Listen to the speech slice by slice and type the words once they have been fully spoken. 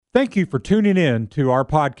Thank you for tuning in to our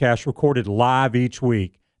podcast recorded live each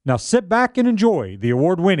week. Now sit back and enjoy the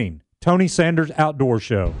award-winning Tony Sanders Outdoor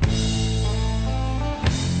Show.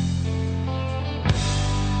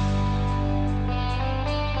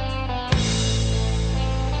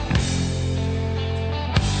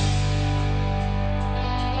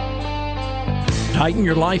 Tighten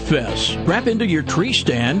your life vest, strap into your tree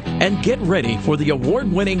stand, and get ready for the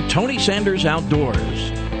award-winning Tony Sanders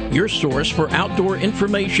Outdoors, your source for outdoor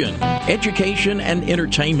information, education, and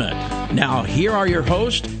entertainment. Now, here are your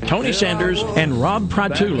hosts, Tony Sanders and Rob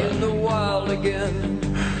Pratula.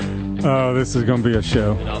 Oh, this is going to be a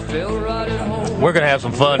show. We're going to have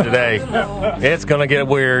some fun today. It's going to get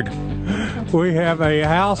weird. We have a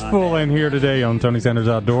house full in here today on Tony Sanders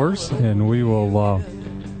Outdoors, and we will,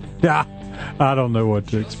 I don't know what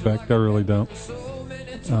to expect. I really don't.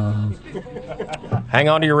 Hang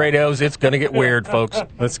on to your radios. It's going to get weird, folks.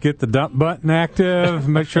 Let's get the dump button active.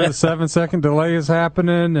 Make sure the 7-second delay is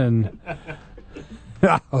happening. And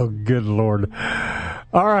oh, good Lord.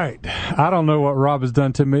 All right. I don't know what Rob has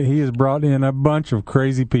done to me. He has brought in a bunch of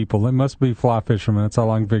crazy people. It must be fly fishermen. That's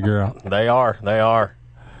all I can figure out. They are.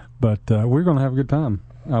 But we're going to have a good time,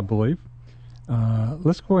 I believe.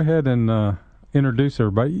 Let's go ahead and introduce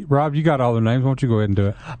everybody. Rob, you got all their names. Why don't you go ahead and do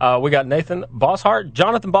it? We got Nathan Bosshart,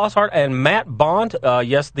 Jonathan Bosshart, and Matt Bond.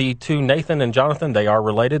 Yes, the two Nathan and Jonathan, they are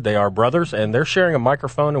related. They are brothers, and they're sharing a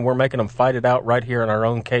microphone, and we're making them fight it out right here in our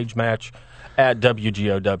own cage match at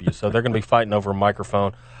WGOW. So they're going to be fighting over a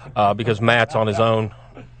microphone because Matt's on his own.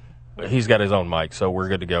 He's got his own mic, so we're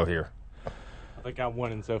good to go here. I think I'm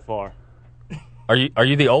winning so far. Are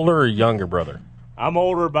you the older or younger brother? I'm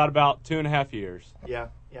older by about 2.5 years. Yeah,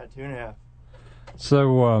 2.5.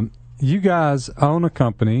 So you guys own a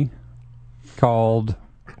company called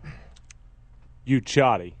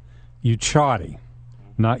Yewchati. Yewchati,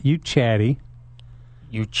 not Yewchati.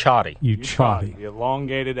 Yewchati. Yewchati. The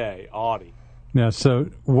elongated A, Audi. Now, so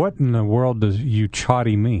what in the world does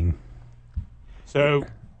Yewchati mean? So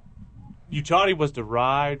Yewchati was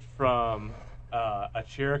derived from a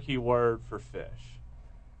Cherokee word for fish,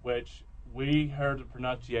 which we heard the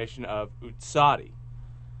pronunciation of Yewchati.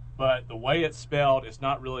 But the way it's spelled is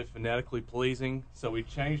not really phonetically pleasing, so we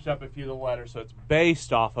changed up a few of the letters, so it's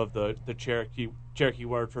based off of the Cherokee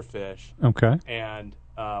word for fish. Okay. And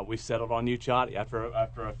we settled on Yewchati after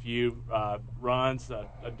a few runs,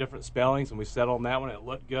 different spellings, and we settled on that one. It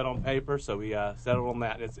looked good on paper, so we settled on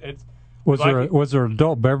that. Was there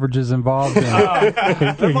adult beverages involved? There might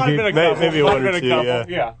have been a couple. Maybe one or two,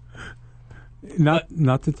 yeah. Not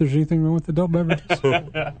that there's anything wrong with adult beverages.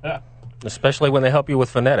 Especially when they help you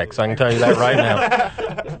with phonetics. I can tell you that right now.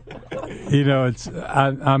 You know,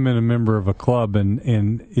 I'm a member of a club,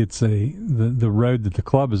 and it's the road that the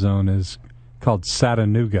club is on is called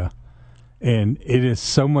Chattanooga, and it is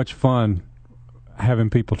so much fun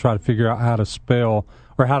having people try to figure out how to spell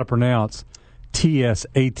or how to pronounce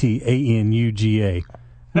TsatanUga.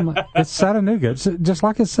 I'm like, it's Chattanooga. It's just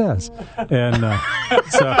like it says, and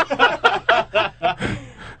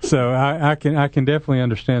So I can definitely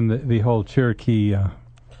understand the whole Cherokee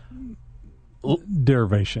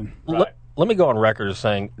derivation. Right. Let me go on record as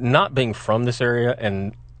saying, not being from this area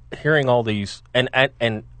and hearing all these, and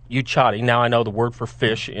Yewchati, now I know the word for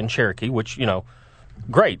fish in Cherokee, which,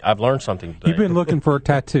 great, I've learned something today. You've been looking for a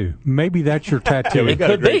tattoo. Maybe that's your tattoo. It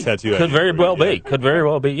could be. Could very well be. Could very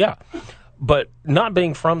well be, yeah. But not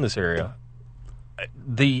being from this area,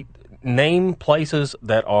 the name places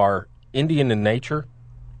that are Indian in nature,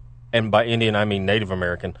 and by Indian, I mean Native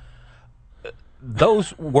American.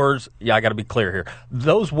 Those words, I got to be clear here.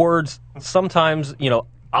 Those words, sometimes,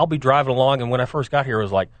 I'll be driving along, and when I first got here, it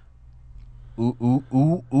was like, tawa,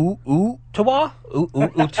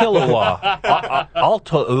 tilawa,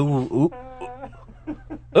 alta,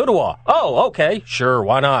 udawa. Oh, okay, sure,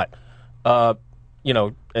 why not? And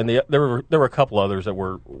there were a couple others that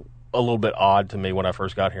were a little bit odd to me when I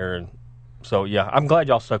first got here, and so, yeah, I'm glad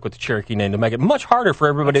y'all stuck with the Cherokee name to make it much harder for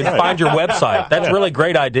everybody to find your website. That's a really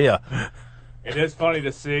great idea. It is funny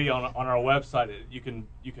to see on our website. You can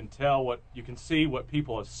see what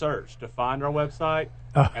people have searched to find our website,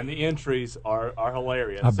 and the entries are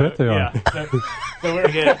hilarious. I bet they are. So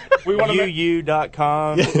we want to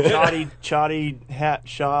UU.com, Yewchati hat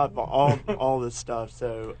shop, all this stuff.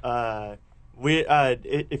 So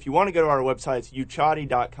if you want to go to our website, it's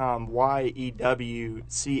Yewchati.com, Yewchati.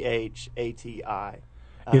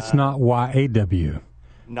 It's not YAW.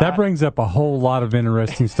 That brings up a whole lot of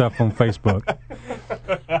interesting stuff on Facebook.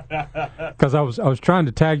 Because I was trying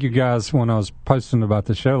to tag you guys when I was posting about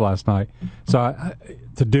the show last night. So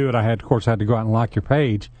to do it, I had to go out and like your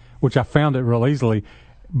page, which I found it real easily.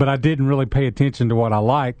 but I didn't really pay attention to what I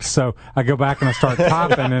liked. So I go back and I start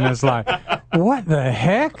typing, and it's like, what the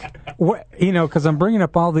heck? What, because I'm bringing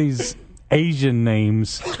up all these Asian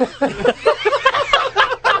names.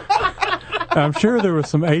 I'm sure there was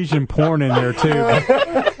some Asian porn in there too.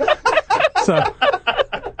 So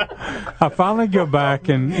I finally go back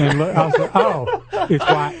and look. I was like, oh, it's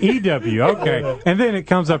YEW. Okay, and then it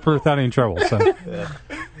comes up without any trouble. So.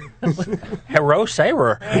 Hello,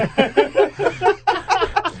 Sarah.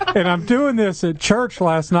 And I'm doing this at church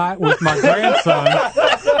last night with my grandson.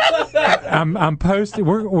 I'm posting.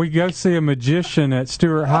 We go see a magician at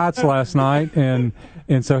Stewart Heights last night, and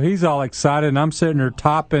so he's all excited, and I'm sitting there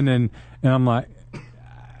typing, and I'm like,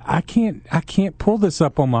 I can't pull this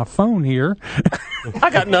up on my phone here.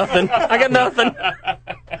 I got nothing.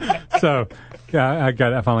 So yeah,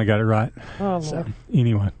 I finally got it right. Oh, so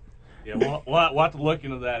anyway. Yeah, we'll have to look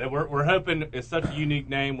into that. We're hoping it's such a unique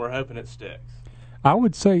name. We're hoping it sticks. I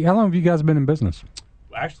would say, how long have you guys been in business?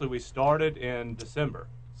 Actually, we started in December,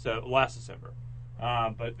 so last December.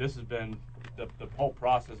 But this has been the whole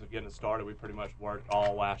process of getting it started. We pretty much worked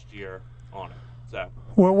all last year on it. So.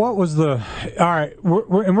 Well, what was all right, we're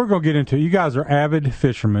going to get into it. You guys are avid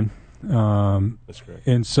fishermen. That's correct.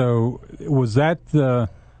 And so was that the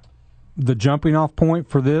jumping off point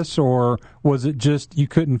for this, or was it just you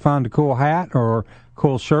couldn't find a cool hat or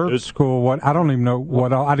cool shirts, cool what? I don't even know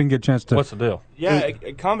what I didn't get a chance to. What's the deal? Yeah,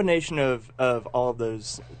 a combination of all of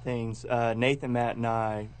those things. Nathan, Matt, and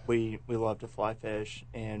I, we love to fly fish,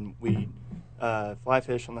 and we fly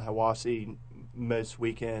fish on the Hiwassee most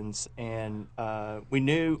weekends, and we've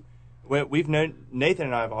known Nathan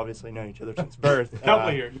and I have obviously known each other since birth. A couple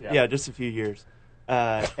of years. Yeah, just a few years.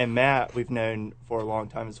 And Matt, we've known for a long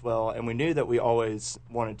time as well, and we knew that we always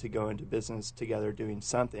wanted to go into business together doing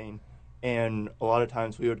something. And a lot of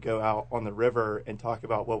times we would go out on the river and talk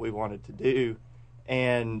about what we wanted to do.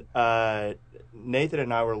 And Nathan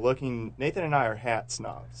and I are hat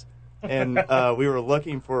snobs. And we were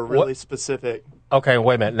looking for a really specific... Okay,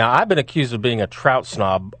 wait a minute. Now, I've been accused of being a trout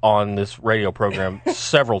snob on this radio program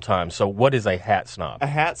several times. So what is a hat snob? A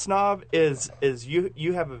hat snob is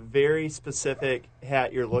you have a very specific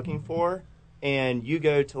hat you're looking for, and you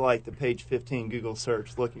go to like the page 15 Google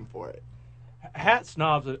search looking for it. Hat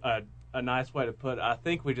snob's a nice way to put it. I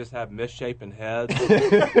think we just have misshapen heads.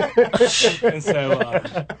 And so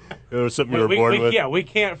it was something you were born with. Yeah, we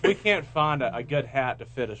can't find a good hat to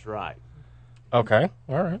fit us right. Okay,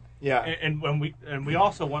 all right. Yeah, and we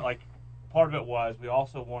also want, like, part of it was we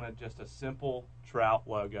also wanted just a simple trout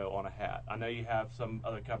logo on a hat. I know you have some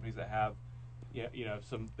other companies that have, they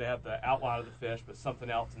have the outline of the fish, but something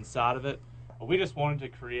else inside of it. But we just wanted to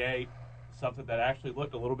create something that actually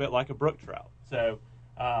looked a little bit like a brook trout. So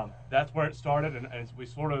that's where it started, and we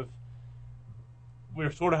sort of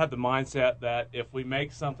had the mindset that if we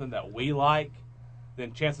make something that we like,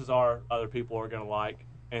 then chances are other people are going to like.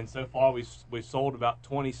 And so far, we've sold about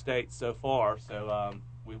 20 states so far. So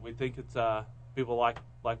we think it's people like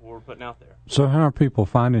what we're putting out there. So how are people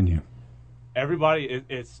finding you? Everybody,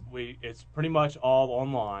 it's pretty much all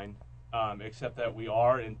online, except that we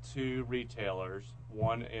are in two retailers.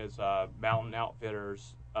 One is Mountain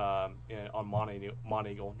Outfitters on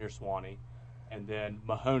Monteagle near Swanee, and then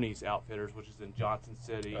Mahoney's Outfitters, which is in Johnson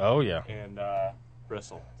City. Oh yeah. And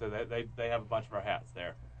Bristol. So they have a bunch of our hats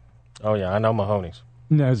there. Oh yeah, I know Mahoney's.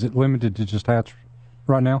 Now, is it limited to just hats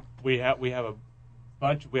right now? We have a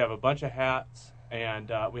bunch of hats, and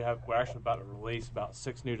we're actually about to release about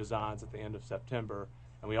 6 new designs at the end of September,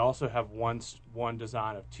 and we also have one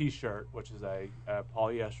design of T-shirt, which is a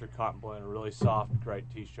polyester cotton blend, a really soft, great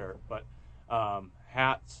T-shirt. But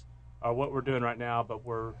hats are what we're doing right now, but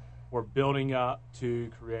we're building up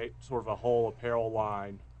to create sort of a whole apparel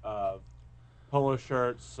line of polo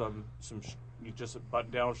shirts, some just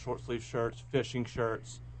button-down short-sleeve shirts, fishing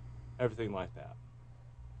shirts, everything like that.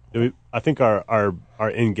 I think our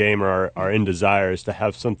end game or our end desire is to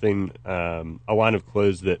have something, a line of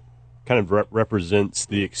clothes that kind of represents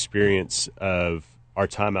the experience of our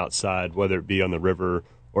time outside, whether it be on the river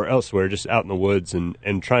or elsewhere, just out in the woods,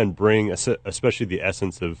 and try and bring, especially the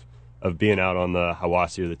essence of being out on the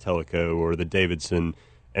Hiwassee or the Tellico or the Davidson,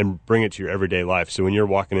 and bring it to your everyday life. So when you're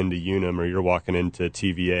walking into Unum or you're walking into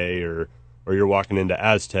TVA or you're walking into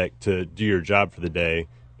Aztec to do your job for the day,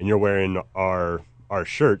 and you're wearing our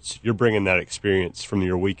shirts, you're bringing that experience from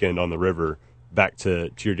your weekend on the river back to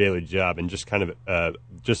your daily job, and just kind of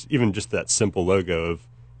just that simple logo of,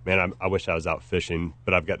 man, I wish I was out fishing,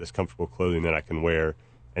 but I've got this comfortable clothing that I can wear,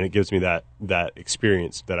 and it gives me that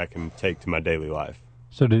experience that I can take to my daily life.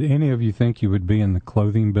 So did any of you think you would be in the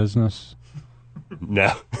clothing business?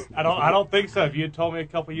 No. I don't think so. If you had told me a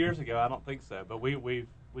couple years ago, I don't think so. But we've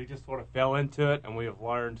we just sort of fell into it, and we have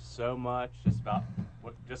learned so much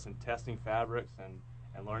just in testing fabrics and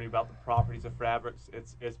learning about the properties of fabrics.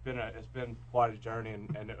 It's been quite a journey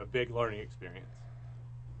and a big learning experience.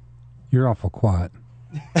 You're awful quiet.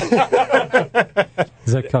 Is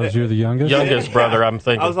that because you're the youngest? Youngest brother, I'm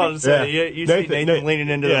thinking. I was about to say, Yeah. you see Nathan leaning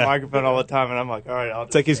into the microphone all the time, and I'm like, all right,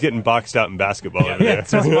 It's like he's getting boxed out in basketball over there.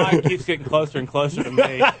 His mind keeps getting closer and closer to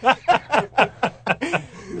me.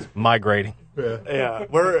 Migrating. Yeah,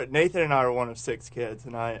 Nathan and I are one of 6 kids,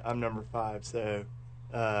 and I'm number 5, so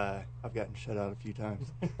I've gotten shut out a few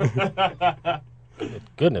times.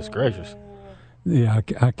 Goodness gracious. Yeah,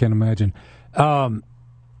 I can imagine.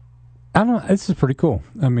 I don't. This is pretty cool.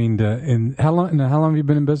 I mean, and how long have you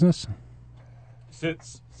been in business?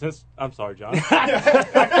 Since I'm sorry, John.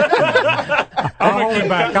 I'll hold it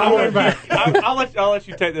back. I'll let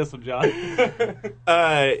you take this one, John.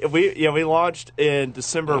 We launched in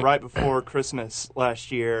December, right before Christmas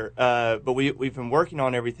last year. But we've been working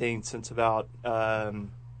on everything since about I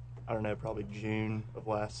don't know, probably June of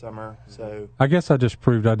last summer. So I guess I just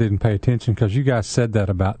proved I didn't pay attention because you guys said that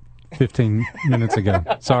about 15 minutes ago.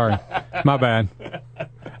 Sorry, my bad.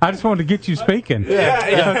 I just wanted to get you speaking.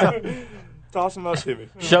 Yeah. Toss them up to me.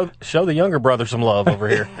 Show the younger brother some love over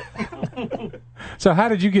here. So how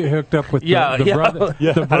did you get hooked up with the brother?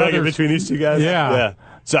 Yeah, the how do I get brothers? between these two guys? Yeah.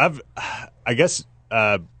 So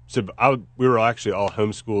we were actually all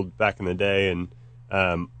homeschooled back in the day, and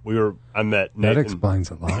I met Nathan. That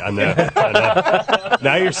explains a lot. I know.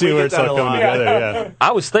 Now you're seeing where it's all coming together. Yeah.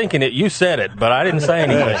 I was thinking it. You said it, but I didn't say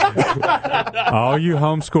anything. All you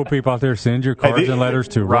homeschool people out there, send your cards and letters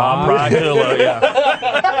to Rob Rydula,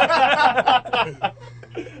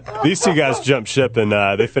 These two guys jumped ship, and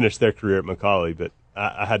they finished their career at Macaulay, but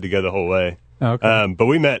I had to go the whole way. Okay. But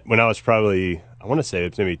we met when I was probably, I want to say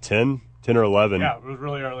it's maybe 10 or 11. Yeah, it was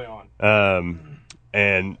really early on.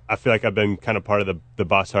 And I feel like I've been kind of part of the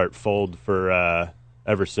Boss Hart fold for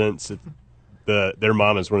ever since. Their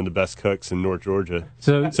mom is one of the best cooks in North Georgia,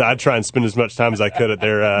 so I'd try and spend as much time as I could at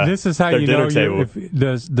their this is how their you dinner know table.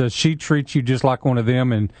 Does she treat you just like one of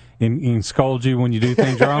them and scold you when you do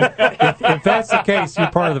things wrong? if that's the case, you're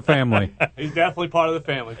part of the family. He's definitely part of the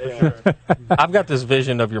family for sure. I've got this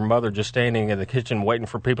vision of your mother just standing in the kitchen waiting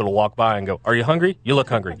for people to walk by and go, "Are you hungry? You look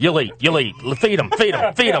hungry. You'll eat. Feed them.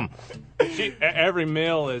 Every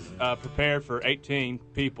meal is prepared for 18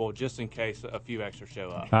 people just in case a few extra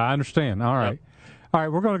show up. I understand. All right. Yep. All right,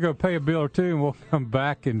 we're going to go pay a bill or two, and we'll come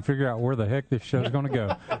back and figure out where the heck this show's going to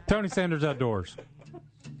go. Tony Sanders Outdoors.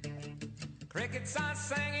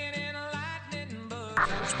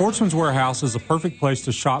 Sportsman's Warehouse is the perfect place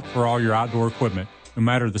to shop for all your outdoor equipment. No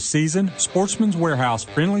matter the season, Sportsman's Warehouse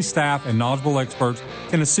friendly staff and knowledgeable experts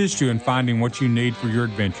can assist you in finding what you need for your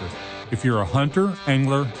adventure. If you're a hunter,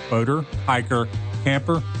 angler, boater, hiker,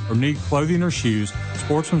 camper, or need clothing or shoes,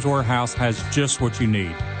 Sportsman's Warehouse has just what you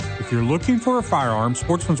need. If you're looking for a firearm,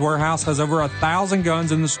 Sportsman's Warehouse has over 1,000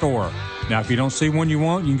 guns in the store. Now, if you don't see one you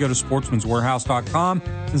want, you can go to sportsmanswarehouse.com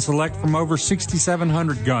and select from over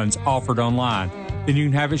 6,700 guns offered online. Then you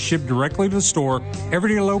can have it shipped directly to the store,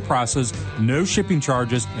 everyday low prices, no shipping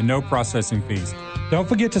charges, and no processing fees. Don't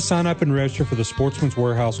forget to sign up and register for the Sportsman's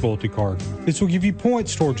Warehouse loyalty card. This will give you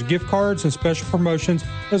points towards gift cards and special promotions,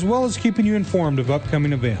 as well as keeping you informed of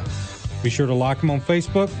upcoming events. Be sure to like them on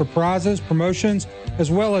Facebook for prizes, promotions,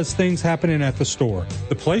 as well as things happening at the store.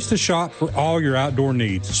 The place to shop for all your outdoor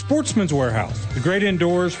needs. Sportsman's Warehouse, the great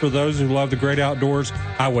indoors for those who love the great outdoors.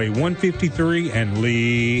 Highway 153 and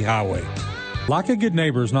Lee Highway. Like a good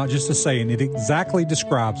neighbor is not just a saying, it exactly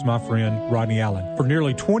describes my friend Rodney Allen. For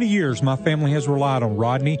nearly 20 years, my family has relied on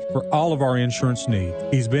Rodney for all of our insurance needs.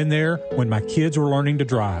 He's been there when my kids were learning to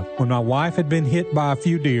drive, when my wife had been hit by a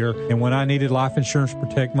few deer, and when I needed life insurance to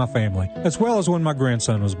protect my family, as well as when my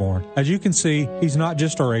grandson was born. As you can see, he's not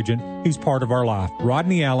just our agent, he's part of our life.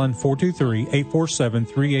 Rodney Allen,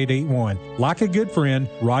 423-847-3881. Like a good friend,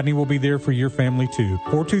 Rodney will be there for your family too.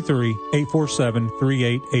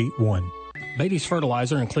 423-847-3881. Beatty's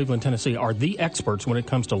Fertilizer in Cleveland, Tennessee are the experts when it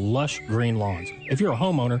comes to lush green lawns. If you're a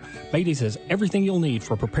homeowner, Beatty's has everything you'll need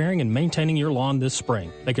for preparing and maintaining your lawn this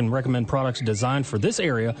spring. They can recommend products designed for this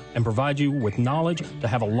area and provide you with knowledge to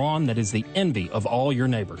have a lawn that is the envy of all your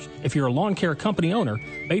neighbors. If you're a lawn care company owner,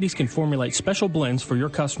 Beatty's can formulate special blends for your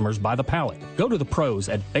customers by the pallet. Go to the pros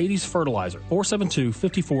at Beatty's Fertilizer,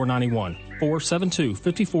 472-5491,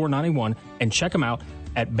 472-5491, and check them out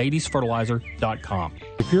at Beatty'sFertilizer.com.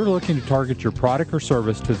 If you're looking to target your product or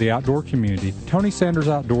service to the outdoor community, Tony Sanders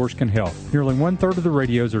Outdoors can help. Nearly one-third of the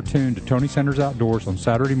radios are tuned to Tony Sanders Outdoors on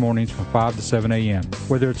Saturday mornings from 5 to 7 a.m.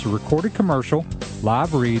 Whether it's a recorded commercial,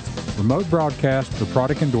 live reads, remote broadcast, or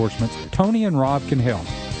product endorsements, Tony and Rob can help.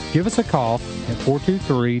 Give us a call at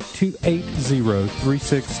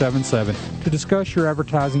 423-280-3677 to discuss your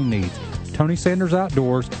advertising needs. Tony Sanders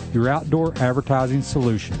Outdoors, your outdoor advertising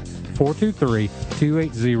solution.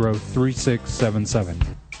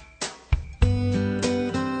 423-280-3677.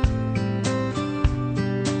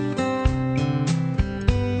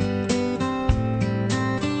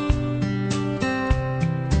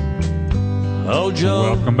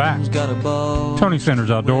 Welcome back. Tony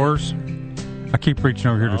Sanders Outdoors. I keep reaching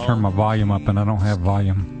over here to turn my volume up, and I don't have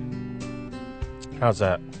volume. How's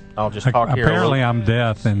that? I'll just talk here. Apparently, I'm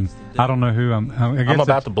deaf, and I don't know who I'm. I'm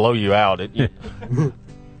about to blow you out.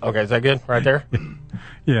 Okay, is that good right there?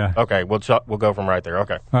 Yeah. Okay, we'll go from right there.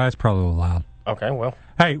 Okay. Well, that's probably a little loud. Okay, well.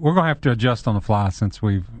 Hey, we're going to have to adjust on the fly since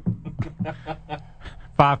we've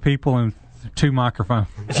 5 people and 2 microphones.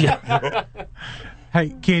 Yeah.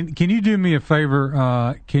 Hey, can you do me a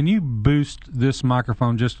favor? Can you boost this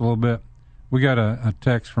microphone just a little bit? We got a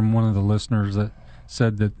text from one of the listeners that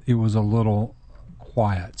said that it was a little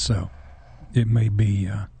quiet, so it may be.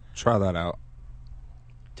 Try that out.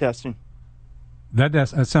 Testing. That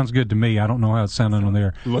sounds good to me. I don't know how it's sounding on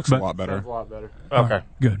there. It looks a lot better. Sounds a lot better. Okay. Right,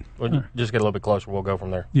 good. We'll just get a little bit closer. We'll go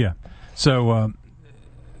from there. Yeah. So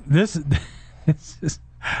this is.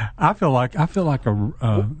 I feel like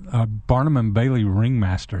a Barnum and Bailey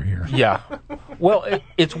ringmaster here. Yeah. Well,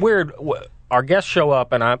 it's weird. Our guests show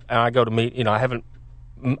up, and I go to meet.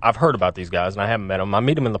 I've heard about these guys, and I haven't met them. I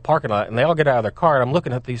meet them in the parking lot, and they all get out of their car, and I'm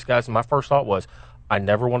looking at these guys, and my first thought was, I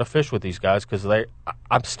never want to fish with these guys because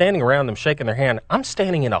I'm standing around them shaking their hand. I'm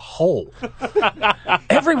standing in a hole.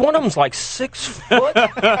 Every one of them's like 6 foot.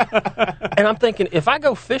 And I'm thinking, if I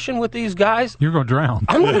go fishing with these guys, you're going to drown.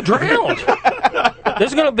 I'm going to drown.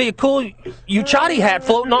 There's going to be a cool Yewchati hat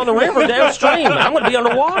floating on the river downstream. I'm going to be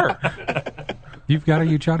underwater. You've got a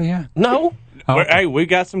Yewchati hat? No. Oh. Hey, we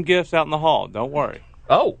got some gifts out in the hall. Don't worry.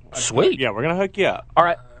 Oh, sweet. Yeah, we're going to hook you up. All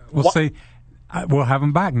right. We'll see. We'll have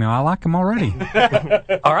them back now. I like them already.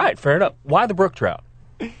 All right, fair enough. Why the brook trout?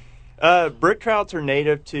 Brook trouts are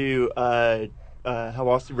native to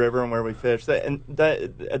Hiwassee River and where we fish, and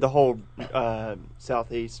the whole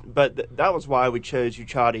southeast. But that was why we chose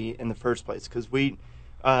Yewchati in the first place, because we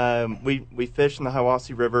fish in the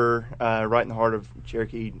Hiwassee River, right in the heart of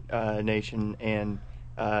Cherokee Nation, and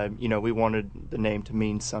we wanted the name to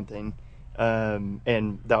mean something.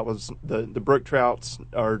 And that was the brook trouts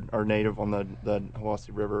are native on the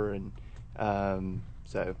Hiwassee River, and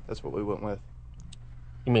so that's what we went with.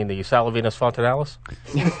 You mean the Salavinus fontinalis?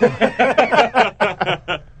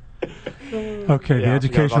 Okay, the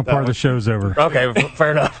educational part of the show's over. Okay,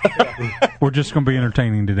 fair enough. We're just going to be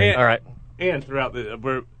entertaining today. All right. And throughout the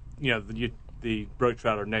brook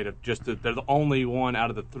trout are native. They're the only one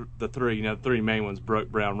out of the three. The 3 main ones, brook,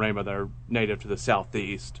 brown, rainbow, that are native to the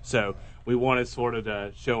southeast. So we wanted sort of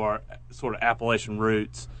to show our sort of Appalachian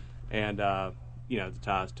roots and the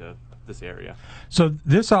ties to this area. So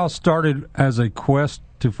this all started as a quest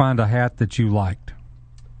to find a hat that you liked.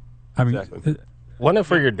 I mean, Exactly. Wasn't it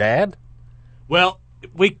for your dad? Well,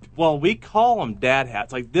 we call them dad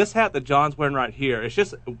hats. Like this hat that John's wearing right here, it's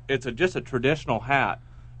just a traditional hat.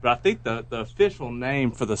 But I think the official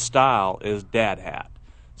name for the style is dad hat.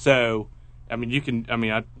 So,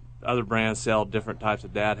 other brands sell different types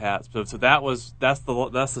of dad hats. So that's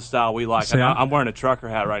the style we like. See, I'm wearing a trucker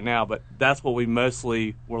hat right now, but that's what we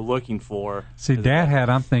mostly were looking for. See, dad hat,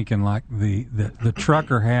 I'm thinking like the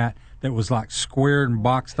trucker hat that was like squared and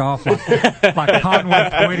boxed off like Conway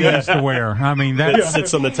Twitty used to wear. I mean, that It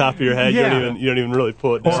sits on the top of your head. Yeah. You don't even really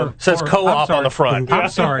pull it down. Says co-op on the front. I'm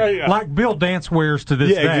sorry, Yeah. like Bill Dance wears to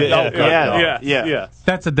this day. Yeah, Oh, God. Yeah.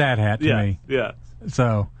 That's a dad hat to me. Yeah.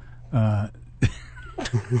 So, I'm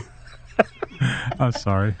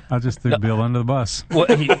sorry. I just threw Bill under the bus. Well,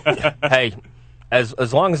 hey,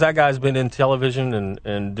 as long as that guy's been in television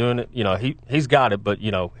and doing it, he's got it. But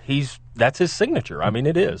that's his signature. I mean,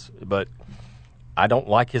 it is. But I don't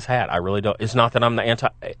like his hat. I really don't. It's not that I'm the anti.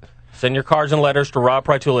 Send your cards and letters to Rob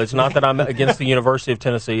Prytula. It's not that I'm against the University of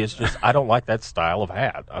Tennessee. It's just I don't like that style of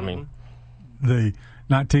hat. I mean, The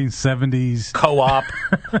 1970s co-op,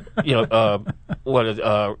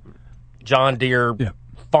 John Deere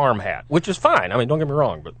farm hat, which is fine. I mean, don't get me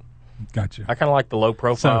wrong, but Gotcha. I kind of like the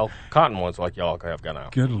low-profile cotton ones like y'all have got now.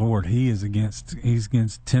 Good Lord, he's against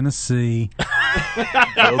Tennessee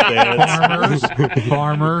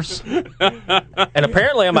farmers. And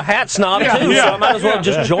apparently I'm a hat snob, too, so I might as well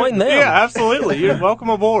just join them. Yeah, absolutely. You're welcome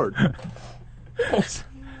aboard.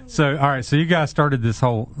 So, all right, so you guys started this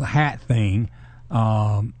whole hat thing,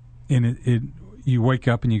 and you wake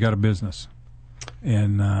up and you got a business.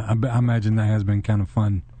 And I imagine that has been kind of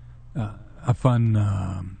fun, a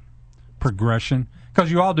fun progression.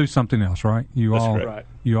 because you all do something else, right? You That's all correct. Right.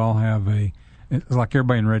 you all have it's like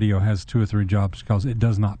everybody in radio has 2 or 3 jobs because it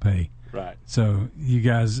does not pay. Right. So you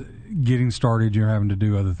guys getting started, you're having to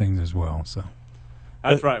do other things as well. So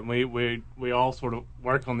That's right. We all sort of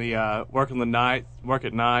work on the work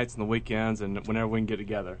at nights and the weekends, and whenever we can get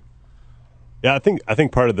together. Yeah, I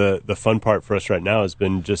think part of the fun part for us right now has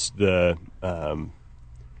been just the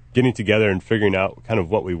getting together and figuring out kind of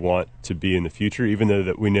what we want to be in the future. Even though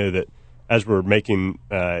that we know that as we're making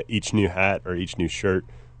each new hat or each new shirt,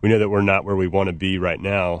 we know that we're not where we want to be right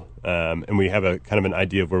now, and we have a kind of an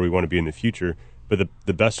idea of where we want to be in the future. But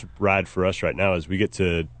the best ride for us right now is we get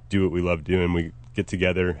to do what we love doing. We get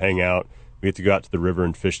together, hang out. We get to go out to the river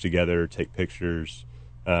and fish together, take pictures,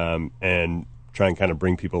 and try and kind of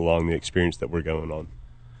bring people along the experience that we're going on.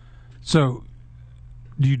 So,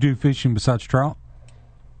 do you do fishing besides trout?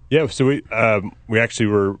 Yeah, so we actually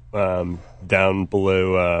were down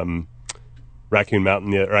below Raccoon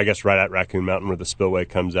Mountain, or I guess right at Raccoon Mountain where the spillway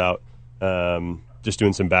comes out, just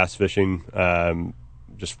doing some bass fishing.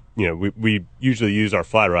 We usually use our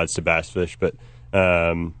fly rods to bass fish, but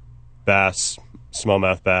bass,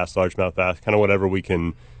 smallmouth bass, largemouth bass, kind of whatever we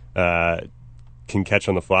can catch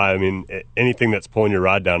on the fly. I mean, anything that's pulling your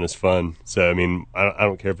rod down is fun. So, I mean, I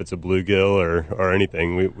don't care if it's a bluegill or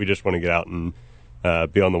anything. We just want to get out and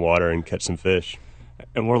be on the water and catch some fish.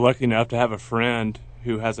 And we're lucky enough to have a friend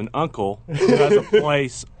who has an uncle who has a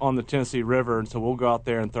place on the Tennessee River, and so we'll go out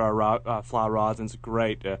there and throw our fly rods, and it's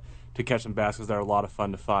great to catch some bass because they're a lot of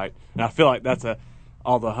fun to fight. And I feel like that's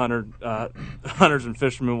all the hunters and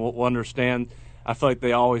fishermen will understand. I feel like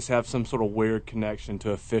they always have some sort of weird connection to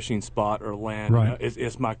a fishing spot or land. Right. You know,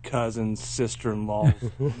 it's my cousin's sister-in-law's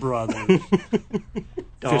brother's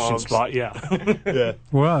fishing spot. Yeah. Yeah.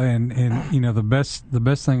 Well, and the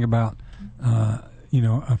best thing about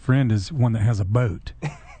a friend is one that has a boat.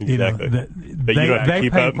 Exactly. That But you don't have to they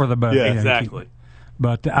keep pay up. for the boat. Yeah, exactly.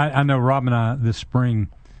 But I know Rob and I this spring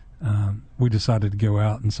we decided to go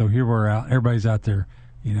out, and so here we're out. Everybody's out there.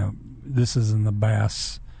 This is in the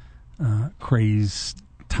bass craze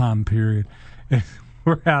time period.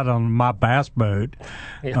 We're out on my bass boat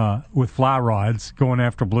with fly rods going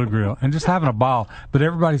after bluegill and just having a ball. But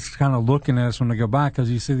everybody's kind of looking at us when they go by because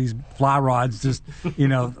you see these fly rods just,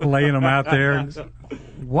 laying them out there. And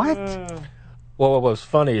what? Well, what was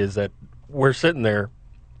funny is that we're sitting there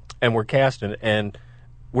and we're casting, and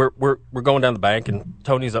we're going down the bank, and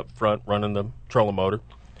Tony's up front running the trolling motor.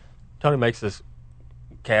 Tony makes this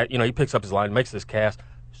cast. He picks up his line, makes this cast,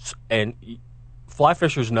 and fly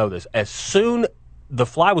fishers know this. As soon the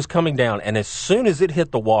fly was coming down, and as soon as it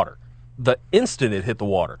hit the water, the instant it hit the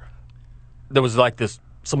water, there was like this,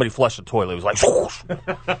 somebody flushed the toilet. It was like, swoosh,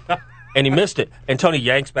 and he missed it. And Tony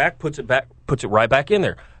yanks back, puts it right back in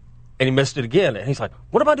there. And he missed it again. And he's like,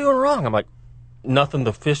 what am I doing wrong? I'm like, nothing.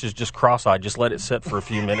 The fish is just cross-eyed. Just let it sit for a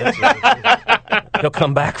few minutes. He'll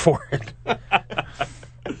come back for it.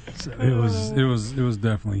 So it was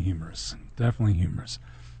definitely humorous. Definitely humorous.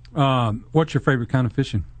 What's your favorite kind of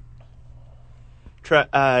fishing?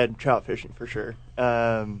 Trout fishing for sure.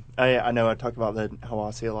 I know I talk about the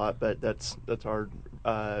Hiwassee a lot, but that's our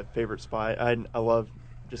favorite spot. I love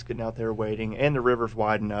just getting out there wading, and the river's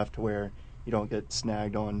wide enough to where you don't get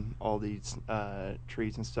snagged on all these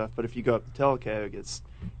trees and stuff. But if you go up the Tellico, it gets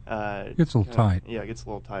a little tight. Yeah, it gets a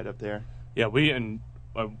little tight up there. Yeah,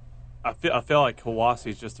 I feel like Hiwassee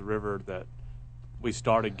is just the river that we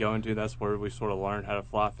started going to. That's where we sort of learned how to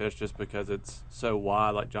fly fish, just because it's so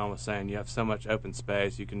wide. Like John was saying, you have so much open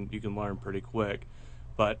space. You can learn pretty quick.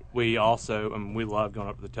 But we also, we love going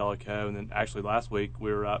up to the Tellico. And then actually last week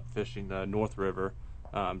we were up fishing the North River,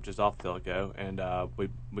 just off Tellico, and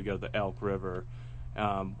we go to the Elk River.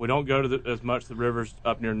 We don't go to as much the rivers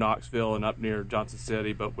up near Knoxville and up near Johnson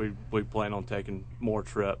City, but we plan on taking more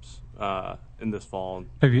trips in this fall.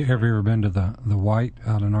 Have you ever been to the White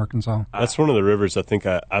out in Arkansas? That's one of the rivers. I think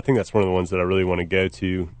that's one of the ones that I really want to go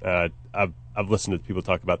to. I've listened to people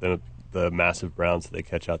talk about the massive browns that they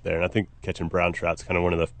catch out there, and I think catching brown trout's kind of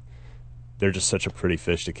one of they're just such a pretty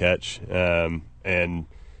fish to catch. And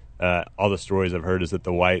all the stories I've heard is that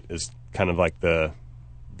the White is kind of like the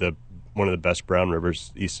one of the best brown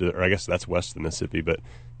rivers east of, or I guess that's west of the Mississippi, but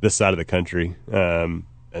this side of the country. And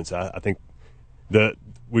so I think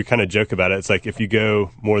we kind of joke about it. It's like if you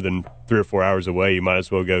go more than 3 or 4 hours away, you might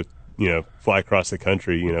as well go, fly across the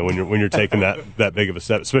country. When you're taking that big of a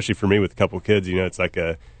step, especially for me with a couple of kids, it's like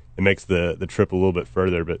it makes the trip a little bit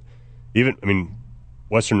further. But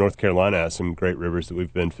Western North Carolina has some great rivers that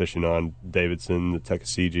we've been fishing on. Davidson, the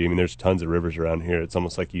Tuckasegee. There's tons of rivers around here. It's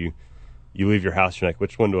almost like you leave your house, you're like,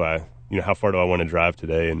 which one do I, how far do I want to drive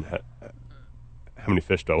today? And how many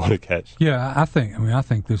fish do I want to catch? Yeah, I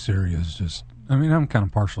think this area is just. I'm kind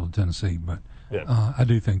of partial to Tennessee, but I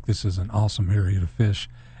do think this is an awesome area to fish.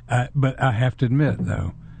 But I have to admit,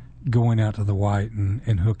 though, going out to the white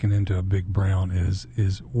and hooking into a big brown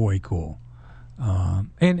is way cool.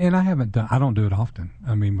 And I don't do it often.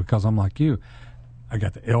 Because I'm like you. I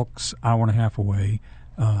got the elks hour and a half away.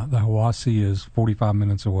 The Hiwassee is 45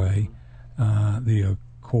 minutes away. The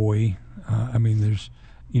koi. There's,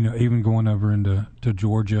 even going over into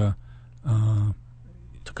Georgia,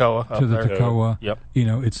 Toccoa, to the there. Toccoa. Yep.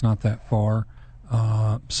 It's not that far.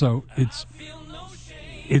 So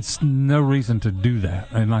it's no reason to do that.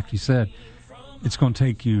 And like you said, it's going to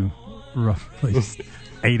take you roughly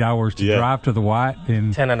 8 hours to drive to the white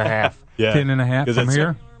and 10 and a half. 10 and a half from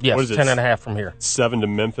here. Yes, 10 and a half from here. 7 to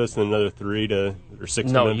Memphis and another 6 to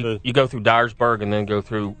Memphis? No, you go through Dyersburg and then go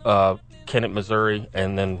through Kennett, Missouri,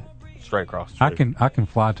 and then straight across. I can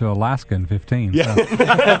fly to Alaska in 15. Yeah. So.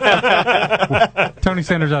 Tony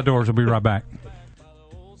Sanders Outdoors will be right back.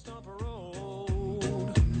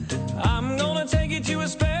 I'm gonna take you to a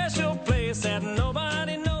special place that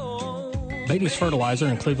nobody knows. Beatty's Fertilizer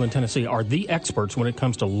in Cleveland, Tennessee are the experts when it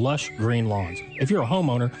comes to lush green lawns. If you're a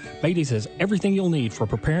homeowner, Beatty's has everything you'll need for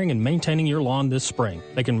preparing and maintaining your lawn this spring.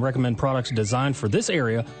 They can recommend products designed for this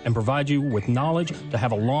area and provide you with knowledge to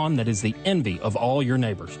have a lawn that is the envy of all your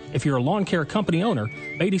neighbors. If you're a lawn care company owner,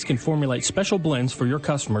 Beatty's can formulate special blends for your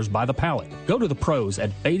customers by the pallet. Go to the pros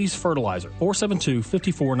at Beatty's Fertilizer,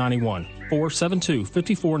 472-5491,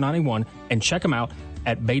 472-5491, and check them out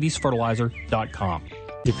at Beatty'sFertilizer.com.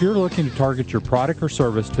 If you're looking to target your product or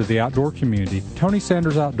service to the outdoor community, Tony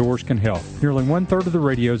Sanders Outdoors can help. Nearly 1/3 of the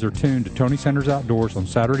radios are tuned to Tony Sanders Outdoors on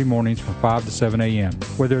Saturday mornings from 5 to 7 a.m.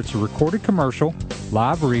 Whether it's a recorded commercial,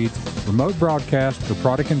 live reads, remote broadcast, or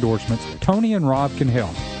product endorsements, Tony and Rob can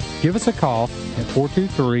help. Give us a call at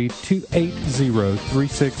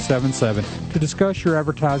 423-280-3677 to discuss your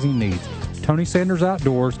advertising needs. Tony Sanders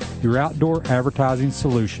Outdoors, your outdoor advertising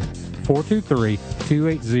solution.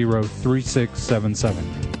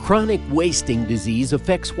 423-280-3677. Chronic wasting disease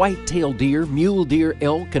affects white-tailed deer, mule deer,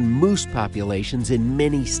 elk, and moose populations in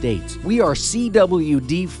many states. We are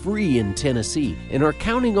CWD-free in Tennessee and are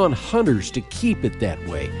counting on hunters to keep it that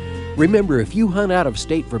way. Remember, if you hunt out of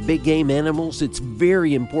state for big game animals, it's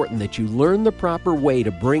very important that you learn the proper way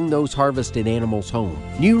to bring those harvested animals home.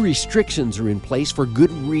 New restrictions are in place for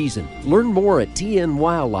good reason. Learn more at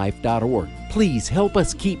tnwildlife.org. Please help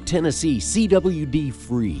us keep Tennessee CWD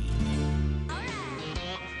free.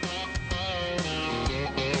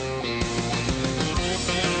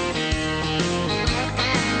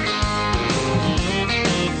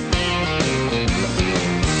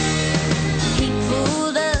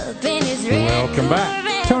 Welcome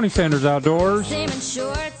back. Tony Sanders Outdoors.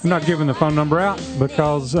 I'm not giving the phone number out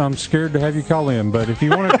because I'm scared to have you call in. But if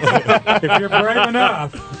you want to, if you're brave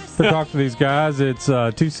enough to talk to these guys, it's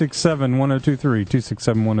 267-1023,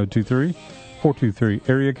 267-1023, 423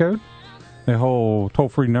 area code. The whole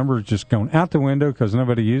toll-free number is just going out the window because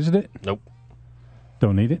nobody used it. Nope.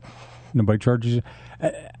 Don't need it. Nobody charges you.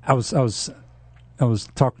 I was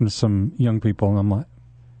talking to some young people, and I'm like,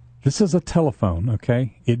 this is a telephone,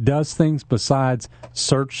 okay? It does things besides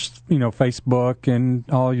search, Facebook and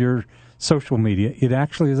all your social media. It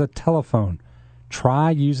actually is a telephone.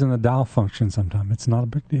 Try using the dial function sometime. It's not a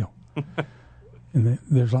big deal. And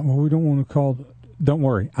there's like, well, we don't want to call. Don't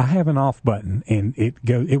worry. I have an off button, and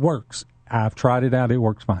it works. I've tried it out. It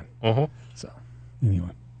works fine. So,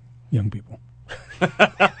 anyway, young people.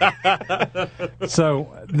 So,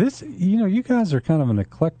 this, you guys are kind of an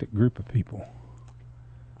eclectic group of people.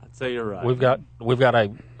 So you're right. We've got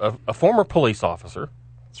a former police officer.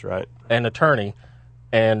 That's right. An attorney,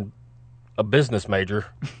 and a business major.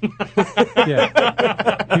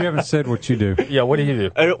 Yeah. You haven't said what you do. Yeah, what do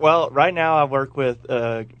you do? Well, right now I work with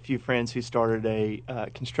a few friends who started a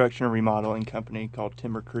construction and remodeling company called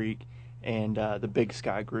Timber Creek and the Big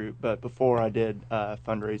Sky Group. But before I did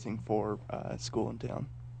fundraising for a school in town.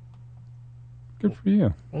 Good for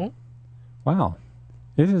you. Mm-hmm. Wow.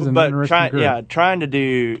 It is an interesting group. Yeah, trying to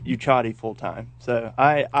do Yewchati full time. So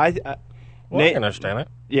I can understand it.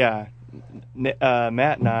 Yeah,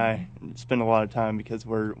 Matt and I spend a lot of time because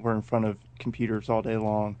we're in front of computers all day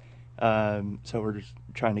long. So we're just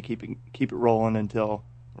trying to keep it rolling until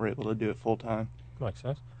we're able to do it full time. Makes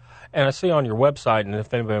sense. And I see on your website, and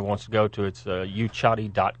if anybody wants to go to it's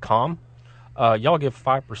Yewchati.com. Y'all give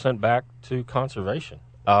 5% back to conservation.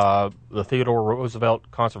 The Theodore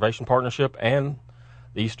Roosevelt Conservation Partnership and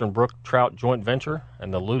the Eastern Brook Trout Joint Venture,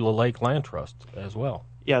 and the Lula Lake Land Trust as well.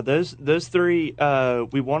 Yeah, those three,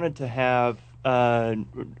 we wanted to have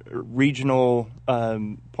regional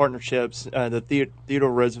partnerships. The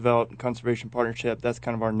Theodore Roosevelt Conservation Partnership, that's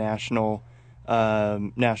kind of our national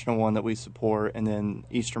one that we support, and then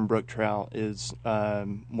Eastern Brook Trout is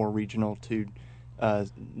more regional to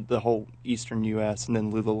the whole eastern U.S., and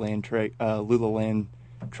then Lula Land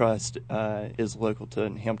Trust is local to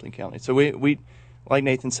Hamilton County. So we like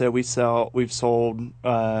Nathan said, we've sold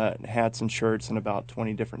hats and shirts in about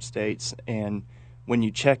 20 different states, and when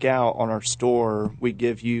you check out on our store, we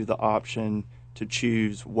give you the option to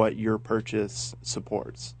choose what your purchase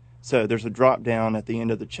supports. So there's a drop down at the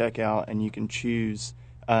end of the checkout, and you can choose,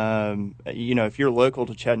 if you're local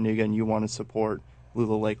to Chattanooga and you want to support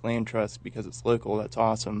Lula Lake Land Trust because it's local, that's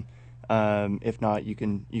awesome. If not, you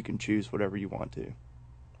can choose whatever you want to.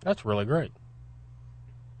 That's really great.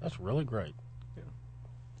 That's really great. Yeah.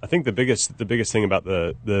 I think the biggest thing about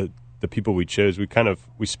the people we chose,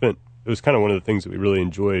 it was kind of one of the things that we really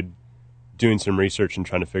enjoyed doing some research and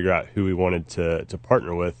trying to figure out who we wanted to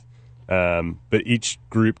partner with. But each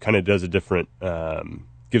group kind of does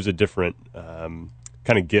gives a different kind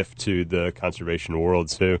of gift to the conservation world.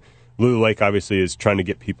 So Lula Lake obviously is trying to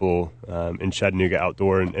get people in Chattanooga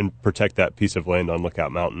outdoor and protect that piece of land on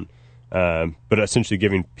Lookout Mountain. But essentially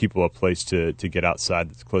giving people a place to get outside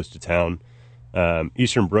that's close to town.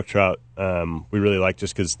 Eastern Brook Trout we really like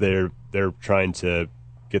just because they're trying to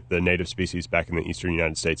get the native species back in the eastern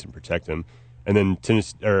United States and protect them. And then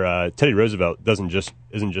Teddy Roosevelt isn't just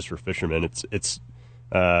for fishermen. It's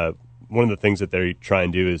one of the things that they try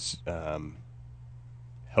and do is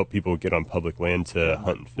help people get on public land to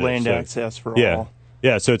hunt and fish. Land access for all.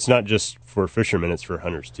 Yeah, so it's not just for fishermen, it's for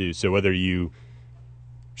hunters too. So whether you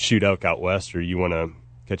shoot elk out west or you want to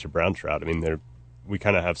catch a brown trout, I mean, we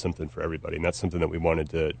kind of have something for everybody, and that's something that we wanted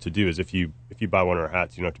to do. Is if you buy one of our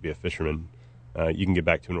hats, you don't have to be a fisherman. You can get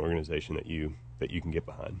back to an organization that you can get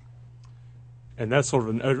behind. And that's sort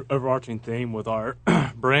of an overarching theme with our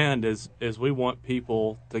brand is we want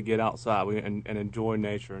people to get outside and enjoy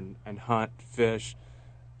nature and hunt, fish,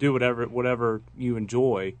 do whatever you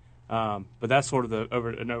enjoy. But that's sort of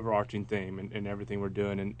an overarching theme in everything we're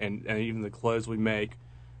doing, and even the clothes we make.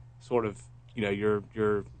 Sort of,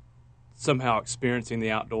 you're somehow experiencing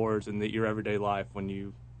the outdoors and your everyday life when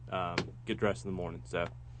you get dressed in the morning. So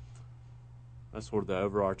that's sort of the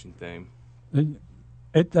overarching theme.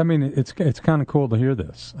 It's kind of cool to hear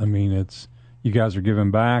this. I mean, it's you guys are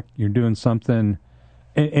giving back. You're doing something,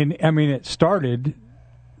 and I mean, it started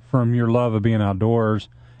from your love of being outdoors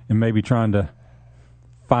and maybe trying to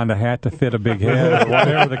find a hat to fit a big head or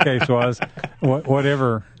whatever the case was.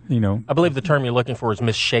 Whatever. I believe the term you're looking for is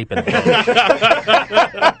misshapen.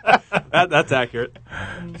 That's accurate.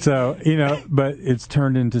 So but it's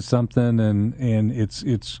turned into something, and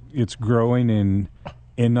it's growing,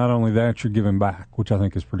 and not only that, you're giving back, which I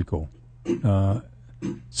think is pretty cool.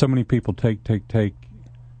 So many people take,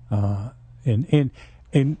 and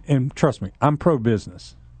trust me, I'm pro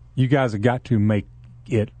business. You guys have got to make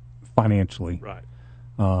it financially right.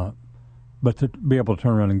 But to be able to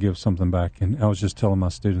turn around and give something back, and I was just telling my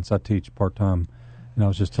students, I teach part-time, and I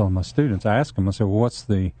was just telling my students, I asked them, I said, well,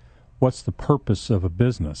 what's the purpose of a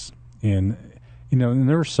business? And, and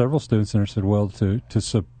there were several students in there said, well, to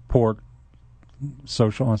support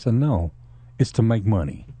social. I said, no, it's to make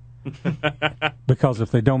money. Because if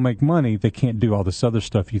they don't make money, they can't do all this other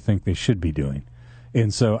stuff you think they should be doing.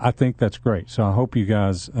 And so I think that's great. So I hope you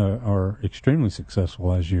guys are extremely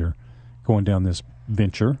successful as you're going down this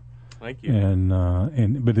venture. Thank you.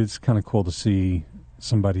 But it's kind of cool to see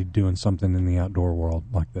somebody doing something in the outdoor world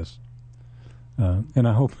like this. And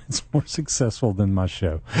I hope it's more successful than my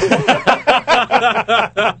show.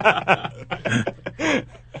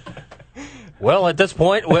 Well, at this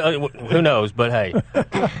point, who knows? But hey,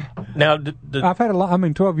 now I've had a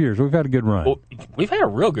lot. 12 years. We've had a good run. Well, we've had a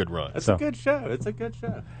real good run. It's a good show. It's a good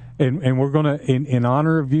show. And we're gonna, in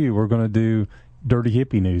honor of you, we're gonna do Dirty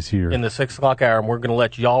Hippie News here in the 6 o'clock hour, and we're going to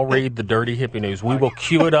let y'all read the Dirty Hippie News. We will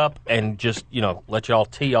cue it up and just let y'all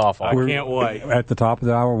tee off. I can't wait. At the top of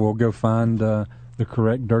the hour, we'll go find the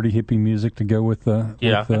correct Dirty Hippie music to go with the.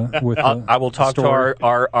 Yeah, I will talk to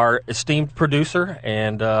our esteemed producer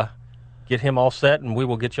and get him all set, and we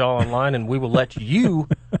will get y'all online, and we will let you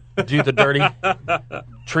do the dirty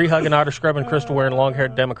tree hugging, otter scrubbing, crystal wearing, long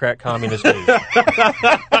haired Democrat communist news.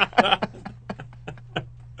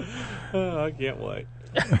 Oh, I can't wait.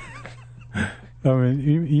 I mean,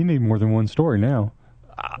 you need more than one story now.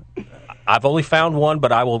 I've only found one,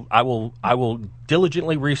 but I will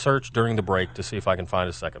diligently research during the break to see if I can find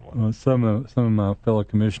a second one. Well, some of my fellow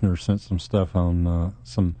commissioners sent some stuff on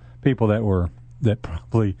some people that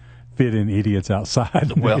probably fit in idiots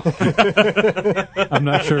outside. Well, I'm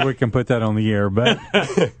not sure we can put that on the air, but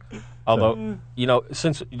although,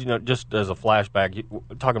 since, just as a flashback,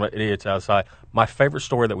 talking about idiots outside, my favorite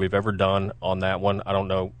story that we've ever done on that one, I don't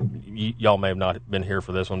know, y'all may have not been here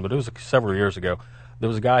for this one, but it was several years ago. There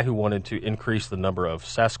was a guy who wanted to increase the number of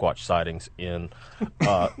Sasquatch sightings in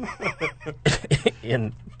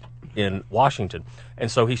in Washington. And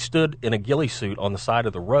so he stood in a ghillie suit on the side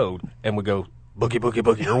of the road and would go, boogie, boogie,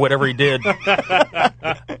 boogie, or whatever he did.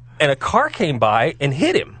 And a car came by and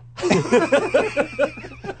hit him.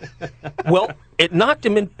 Well, it knocked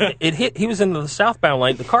him in. It hit. He was in the southbound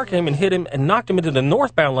lane. The car came and hit him and knocked him into the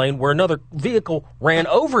northbound lane, where another vehicle ran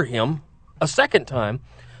over him a second time.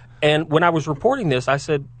 And when I was reporting this, I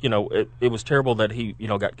said, it was terrible that he,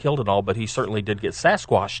 got killed and all, but he certainly did get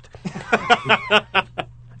Sasquatched.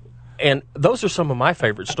 And those are some of my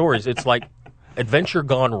favorite stories. It's like adventure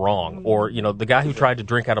gone wrong, or the guy who tried to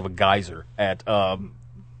drink out of a geyser at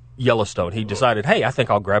Yellowstone. He decided, hey, I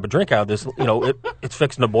think I'll grab a drink out of this. It's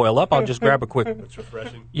fixing to boil up. I'll just grab a quick. It's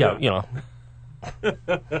refreshing. Yeah.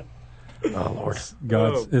 Oh Lord,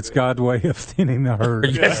 it's God's way of thinning the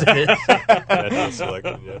herd. Yes, it is. That's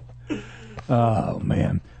selection, yeah. Oh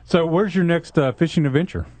man. So where's your next fishing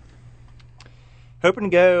adventure? Hoping to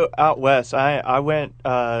go out west. I went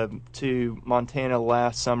to Montana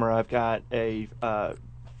last summer. I've got a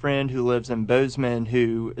friend who lives in Bozeman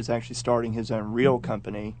who is actually starting his own reel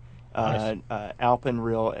company. Nice. Alpen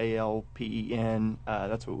Reel, ALPEN.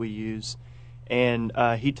 That's what we use. And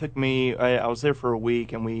he took me. I was there for a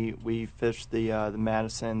week, and we fished the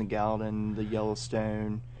Madison, the Gallatin, the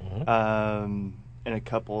Yellowstone, and a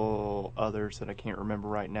couple others that I can't remember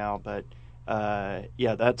right now. But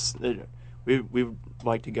yeah, that's. We would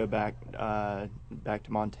like to go back to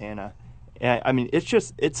Montana. I mean,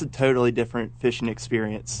 it's a totally different fishing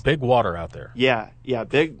experience. Big water out there. Yeah,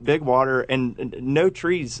 big water and no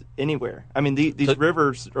trees anywhere. I mean, these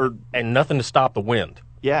rivers are and nothing to stop the wind.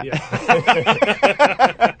 Yeah.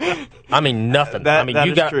 I mean, nothing. That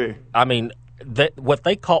you is got. True. I mean, what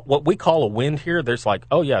we call a wind here. There's like,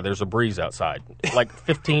 oh yeah, there's a breeze outside, like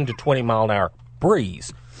 15 to 20 mile an hour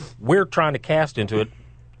breeze. We're trying to cast into it.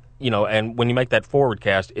 And when you make that forward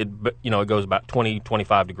cast, it goes about 20,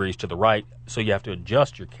 25 degrees to the right, so you have to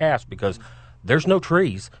adjust your cast because there's no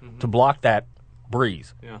trees to block that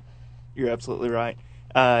breeze. Yeah, you're absolutely right.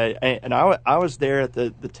 And I was there at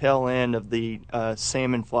the tail end of the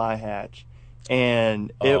salmon fly hatch,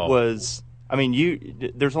 and it was. I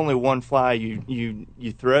mean, there's only one fly you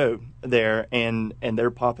throw there, and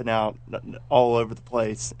they're popping out all over the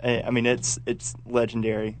place. I mean, it's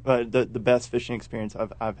legendary. The best fishing experience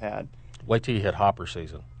I've had. Wait till you hit hopper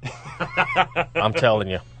season. I'm telling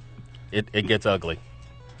you, it gets ugly.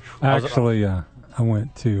 Actually, I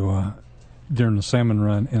went to during the salmon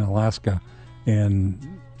run in Alaska,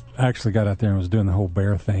 and I actually got out there and was doing the whole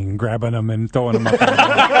bear thing, grabbing them and throwing them up.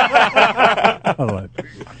 I was like,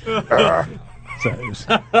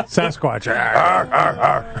 Sasquatch.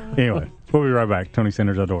 Anyway, we'll be right back. Tony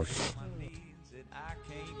Sanders Outdoors.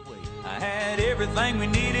 I had everything we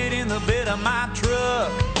needed in the bed of my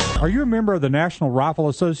truck. Are you a member of the National Rifle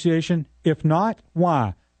Association? If not,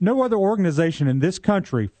 why? No other organization in this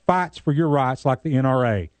country fights for your rights like the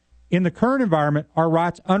NRA. In the current environment, our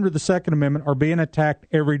rights under the Second Amendment are being attacked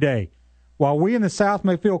every day. While we in the South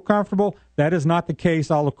may feel comfortable, that is not the case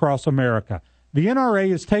all across America. The NRA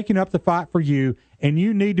is taking up the fight for you, and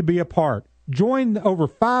you need to be a part. Join the over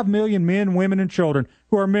 5 million men, women, and children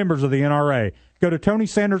who are members of the NRA. Go to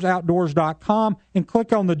TonySandersOutdoors.com and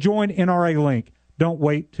click on the Join NRA link. Don't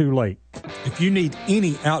wait too late. If you need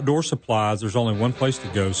any outdoor supplies, there's only one place to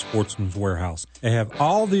go, Sportsman's Warehouse. They have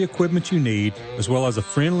all the equipment you need, as well as a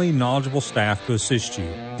friendly, knowledgeable staff to assist you.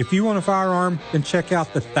 If you want a firearm, then check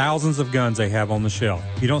out the thousands of guns they have on the shelf.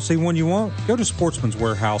 If you don't see one you want, go to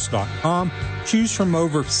sportsmanswarehouse.com. Choose from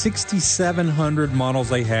over 6,700 models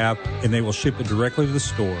they have, and they will ship it directly to the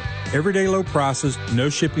store. Everyday low prices, no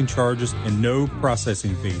shipping charges, and no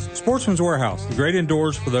processing fees. Sportsman's Warehouse, the great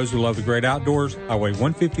indoors for those who love the great outdoors, Highway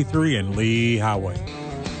 153 and Lee Highway.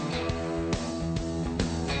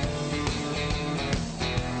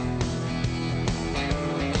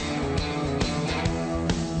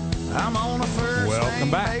 Welcome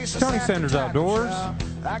back. Tony Sanders Outdoors.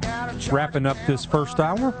 Wrapping up this first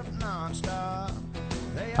hour.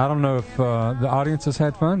 I don't know if the audience has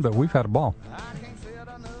had fun, but we've had a ball.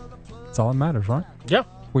 That's all that matters, right? Yeah.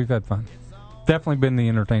 We've had fun. Definitely been the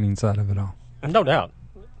entertaining side of it all. No doubt.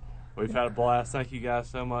 We've had a blast. Thank you guys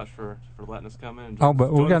so much for letting us come in. Oh,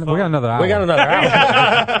 but we got another hour. We got another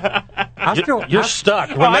hour. You're stuck.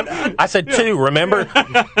 Remember, I said 2. Remember?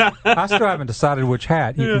 I still haven't decided which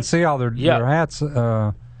hat. You can see all their hats.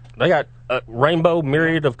 They got a rainbow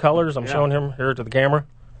myriad of colors. I'm showing him here to the camera.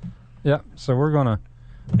 Yeah. So we're gonna.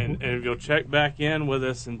 And if you'll check back in with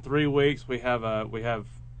us in 3 weeks, we have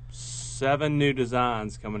 7 new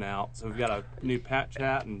designs coming out. So we've got a new patch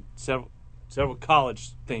hat and several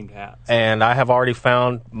college-themed hats. And I have already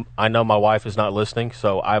found, I know my wife is not listening,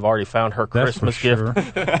 so I've already found her Christmas gift.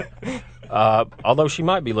 Although she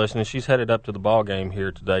might be listening, she's headed up to the ball game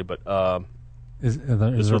here today. But is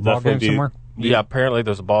there a ball game somewhere? Yeah, apparently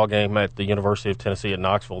there's a ball game at the University of Tennessee at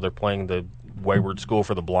Knoxville. They're playing the Wayward School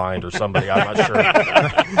for the Blind or somebody. I'm not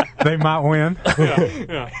sure. They might win.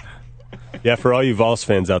 Yeah, for all you Vols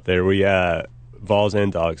fans out there, we Vols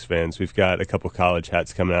and Dogs fans, we've got a couple college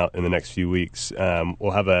hats coming out in the next few weeks.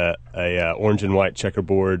 We'll have a orange and white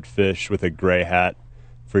checkerboard fish with a gray hat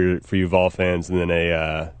for you Vol fans, and then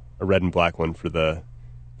a red and black one for the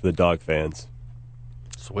Dog fans.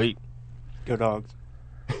 Sweet. Go Dogs.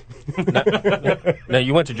 Now,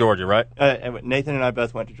 you went to Georgia, right? Nathan and I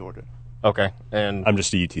both went to Georgia. Okay, and I'm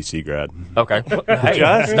just a UTC grad. Okay, hey,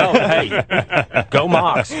 go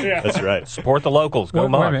Mocs. That's right. Support the locals. Go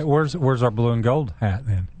Mocs. Wait a minute, where's our blue and gold hat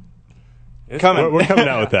then? We're coming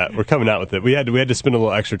out with that. We're coming out with it. We had to spend a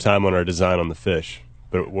little extra time on our design on the fish,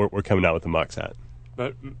 but we're coming out with the Mocs hat.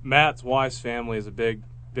 But Matt's wife's family is a big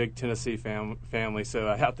Tennessee family, so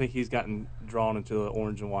I think he's gotten drawn into the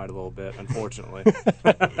orange and white a little bit, unfortunately.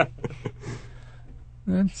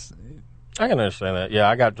 I can understand that. Yeah,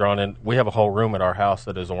 I got drawn in. We have a whole room at our house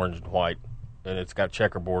that is orange and white, and it's got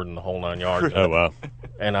checkerboard and the whole 9 yards. Oh, wow.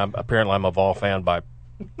 And apparently I'm a Vol fan by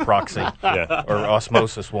proxy. Yeah. Or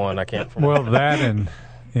osmosis one. I can't remember. Well, that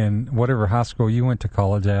and whatever high school you went to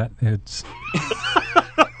college at, it's...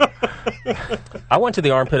 I went to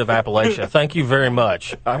the armpit of Appalachia. Thank you very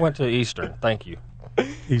much. I went to Eastern. Thank you.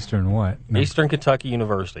 Eastern what? No. Eastern Kentucky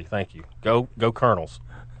University. Thank you. Go Colonels.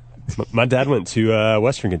 My dad went to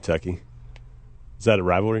Western Kentucky. Is that a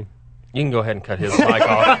rivalry? You can go ahead and cut his mic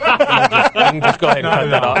off. You can just go ahead and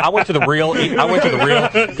cut that off. I went to the real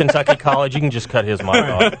Kentucky college. You can just cut his mic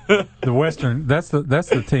off. The Western. That's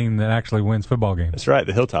the team that actually wins football games. That's right.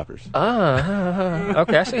 The Hilltoppers.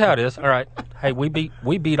 Okay, I see how it is. All right. Hey, we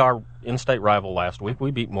beat our in-state rival last week.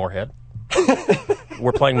 We beat Moorhead.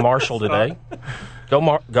 We're playing Marshall today. Go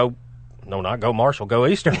Marshall. Go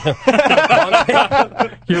Eastern.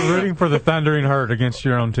 You're rooting for the Thundering Herd against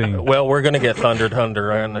your own team. Well, we're going to get thundered,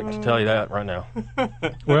 Hunter. I can tell you that right now.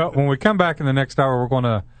 Well, when we come back in the next hour, we're going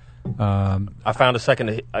to... I found a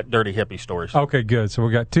second dirty hippie stories. Okay, good. So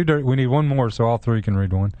we got 2 dirty... We need one more, so all 3 can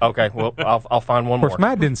read one. Okay, well, I'll find one more. Of course,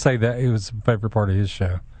 Matt didn't say that. It was a favorite part of his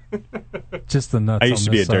show. Just the nuts. I used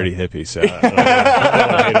to be a side. dirty hippie, so I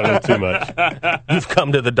don't hate on it too much. You've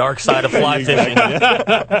come to the dark side of fly fishing.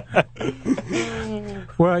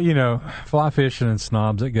 Well, fly fishing and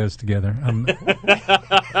snobs, it goes together.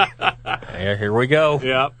 Yeah, here we go.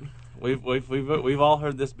 Yep, we've all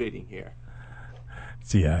heard this beating here.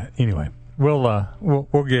 So yeah. Anyway,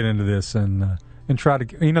 we'll get into this and try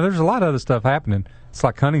to. There's a lot of other stuff happening. It's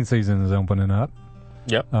like hunting season is opening up.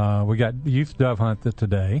 Yep. We got youth dove hunt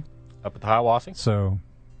today up at the Hiawassee. So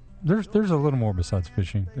there's a little more besides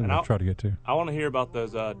fishing that we'll try to get to. I want to hear about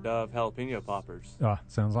those Dove jalapeno poppers.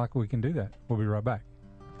 Sounds like we can do that. We'll be right back.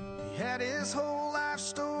 He had his whole life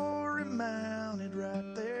story mounted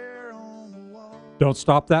right there on the wall. Don't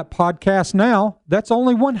stop that podcast now. That's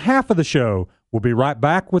only one half of the show. We'll be right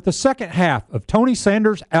back with the second half of Tony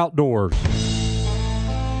Sanders Outdoors.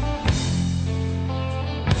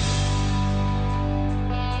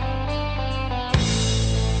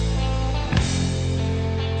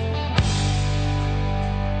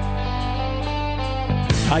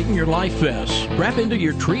 Tighten your life vest, strap into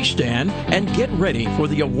your tree stand, and get ready for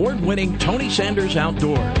the award-winning Tony Sanders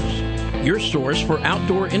Outdoors. Your source for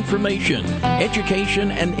outdoor information, education,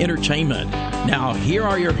 and entertainment. Now, here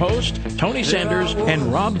are your hosts, Tony Sanders and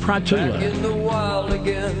Rob Pratula.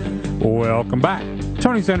 Welcome back.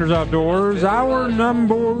 Tony Sanders Outdoors, hour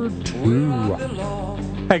number 2.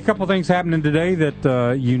 Hey, a couple things happening today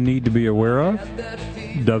that you need to be aware of.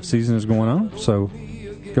 Dove season is going on, so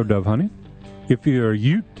go dove hunting. If you're a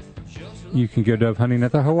Ute, you can go dove hunting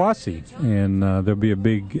at the Hiawassee, and there'll be a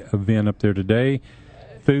big event up there today.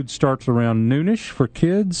 Food starts around noonish for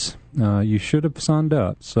kids. You should have signed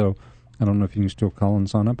up, so I don't know if you can still call and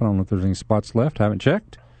sign up. I don't know if there's any spots left. I haven't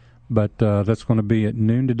checked, but that's going to be at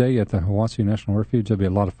noon today at the Hiawassee National Refuge. That'll be a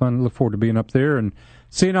lot of fun. Look forward to being up there and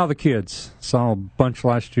seeing all the kids. Saw a bunch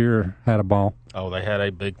last year, had a ball. Oh, they had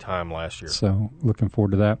a big time last year. So looking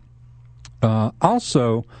forward to that.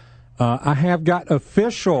 Also, I have got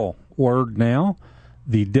official word now.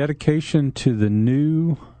 The dedication to the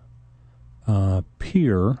new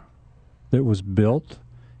pier that was built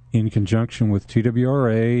in conjunction with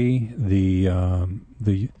TWRA, the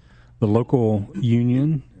local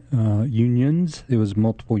unions. It was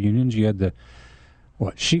multiple unions. You had the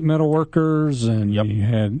sheet metal workers, and you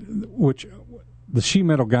had the sheet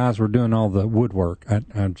metal guys were doing all the woodwork.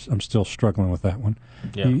 I'm still struggling with that one.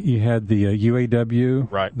 Yeah. You had the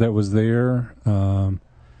UAW that was there.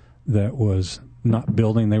 That was not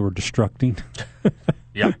building; they were destructing.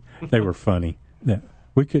 Yeah, they were funny. Yeah.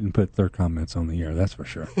 We couldn't put their comments on the air, that's for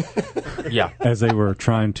sure. Yeah, as they were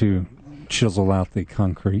trying to chisel out the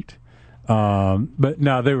concrete. But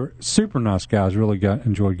no, they were super nice guys. Really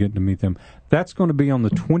enjoyed getting to meet them. That's going to be on the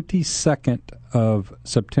 22nd of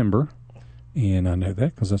September, and I know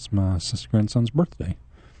that because that's my sister grandson's birthday.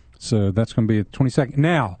 So that's going to be the 22nd.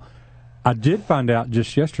 Now, I did find out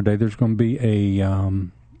just yesterday there's going to be a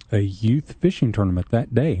youth fishing tournament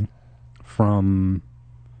that day from,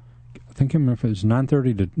 I think I remember if it was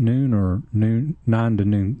 9:30 to noon or 9 to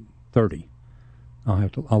noon 30.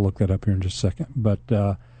 I'll look that up here in just a second. But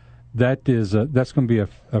that's going to be a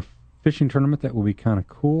fishing tournament that will be kind of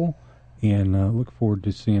cool, and look forward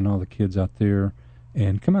to seeing all the kids out there.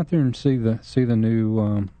 And come out there and see the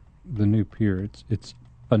new pier. It's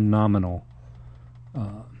phenomenal.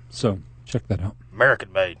 So check that out.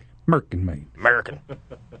 American made. American.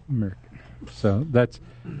 So that's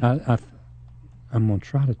I'm gonna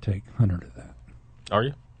try to take Hunter to that. Are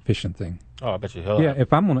you? Fishing thing. Oh, I bet you will. Yeah,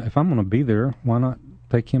 if I'm gonna be there, why not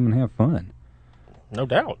take him and have fun? No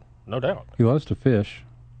doubt. He loves to fish.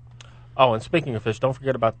 Oh, and speaking of fish, don't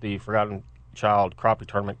forget about the Forgotten Child Crappie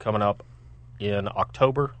Tournament coming up in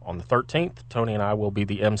October on the 13th. Tony and I will be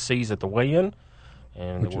the MCs at the weigh-in.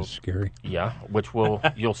 Which is scary. Yeah,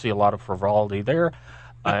 you'll see a lot of frivolity there.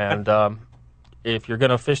 And if you're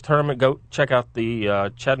going to fish tournament, go check out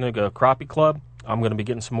the Chattanooga Crappie Club. I'm going to be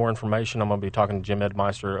getting some more information. I'm going to be talking to Jim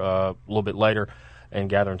Edmeister a little bit later and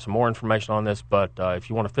gathering some more information on this. But if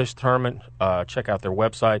you want to fish the tournament, check out their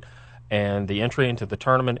website. And the entry into the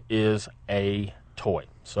tournament is a toy.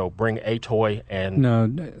 So bring a toy and... No,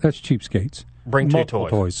 that's cheapskates. Bring multiple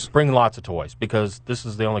two toys. Bring lots of toys because this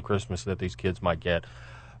is the only Christmas that these kids might get.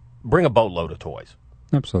 Bring a boatload of toys.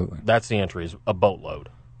 Absolutely. That's the entry, is a boatload.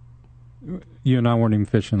 You and I weren't even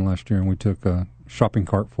fishing last year, and we took a shopping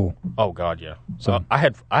cart full. Oh God, yeah. So I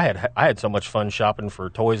had so much fun shopping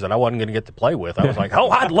for toys that I wasn't going to get to play with. I was like,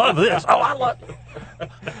 oh, I'd love this. Oh,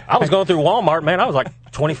 I was going through Walmart, man. I was like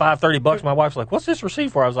 $25-$30. My wife's like, what's this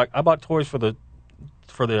receipt for? I was like, I bought toys for the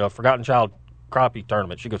Forgotten Child Crappie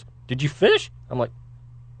Tournament. She goes, did you fish? I'm like,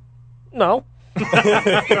 no.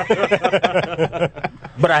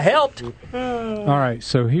 But I helped. All right,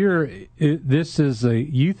 so here, this is a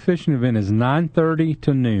youth fishing event is 9:30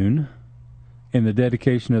 to noon, and the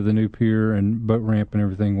dedication of the new pier and boat ramp and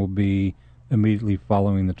everything will be immediately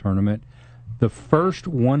following the tournament. The first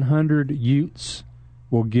 100 utes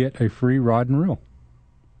will get a free rod and reel.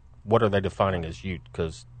 What are they defining as ute?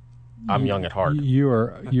 Because I'm young at heart. You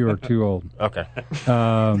are too old. Okay.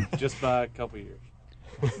 Just by a couple years.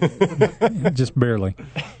 Just barely.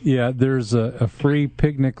 Yeah, there's a free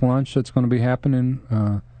picnic lunch that's going to be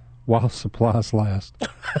happening while supplies last.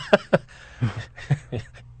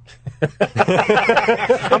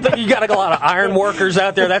 I'm thinking you got a lot of iron workers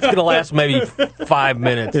out there. That's going to last maybe 5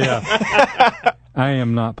 minutes. Yeah. I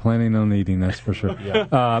am not planning on eating, that's for sure.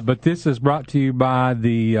 Yeah. But this is brought to you by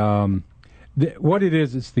what it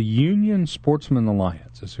is, it's the Union Sportsman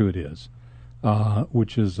Alliance is who it is,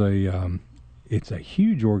 which is it's a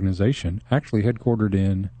huge organization, actually headquartered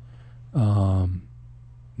in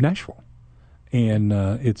Nashville. And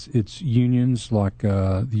it's unions like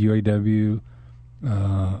the UAW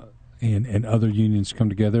and other unions come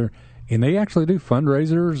together, and they actually do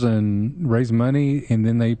fundraisers and raise money, and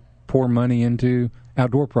then they pour money into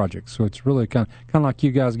outdoor projects. So it's really kind of like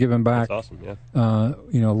you guys giving back. That's awesome, yeah. A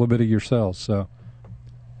little bit of yourselves. So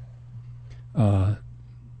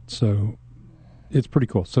it's pretty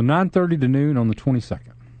cool. So 9:30 to noon on the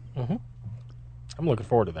 22nd. Mm-hmm. I'm looking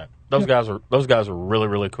forward to that. Those guys are really,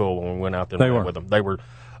 really cool when we went out there and met with them. They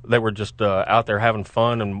were just out there having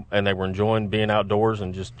fun, and they were enjoying being outdoors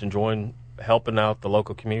and just enjoying helping out the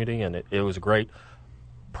local community, and it was a great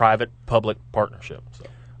private-public partnership. So.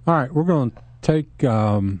 All right, we're going to take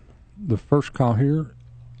the first call here.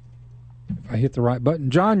 If I hit the right button.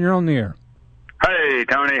 John, you're on the air. Hey,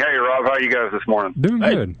 Tony. Hey, Rob. How you guys this morning? Doing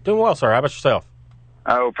good. Doing well, sir. How about yourself?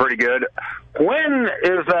 Oh, pretty good. When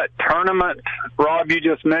is that tournament, Rob, you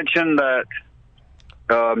just mentioned that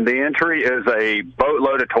the entry is a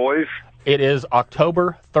boatload of toys? It is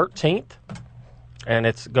October 13th And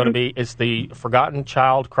it's going to be, it's the Forgotten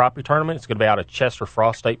Child Crappie Tournament. It's going to be out at Chester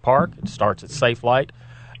Frost State Park. It starts at Safe Light.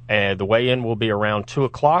 And the weigh-in will be around 2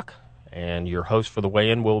 o'clock. And your host for the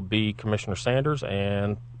weigh-in will be Commissioner Sanders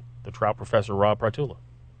and the trout professor, Rob Pratula.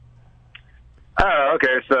 Oh,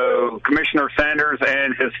 okay. So Commissioner Sanders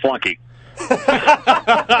and his flunky.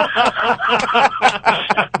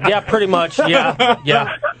 Yeah, pretty much. Yeah,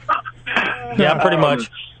 pretty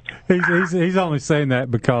much. He's only saying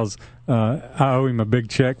that because I owe him a big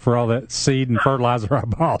check for all that seed and fertilizer I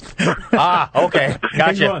bought. Okay,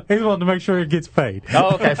 gotcha. He's wanting to make sure he gets paid.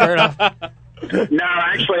 Oh, okay, fair enough. No,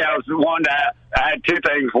 actually, I had two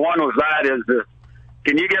things. One was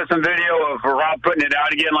can you get some video of Rob putting it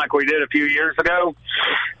out again like we did a few years ago?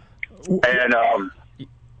 And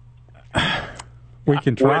we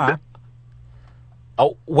can try.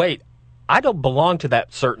 Oh, wait. I don't belong to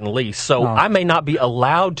that certain lease, so I may not be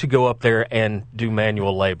allowed to go up there and do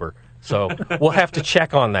manual labor. So we'll have to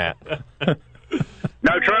check on that.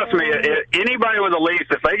 No, trust me. Anybody with a lease,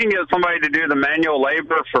 if they can get somebody to do the manual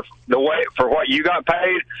labor for what you got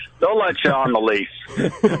paid, they'll let you on the lease.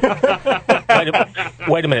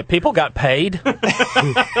 Wait a minute. People got paid?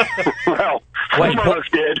 Well, wait, some of us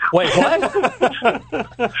did. Wait, what?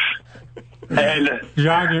 And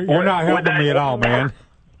John, you're not helping me at all, man.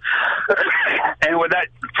 And with that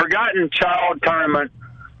Forgotten Child Tournament,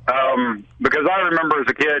 because I remember as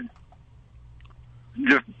a kid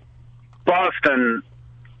just busting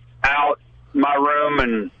out my room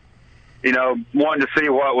and, wanting to see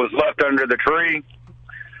what was left under the tree.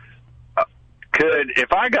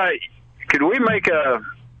 Could we make to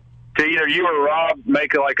either you or Rob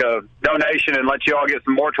make a donation and let you all get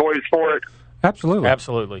some more toys for it?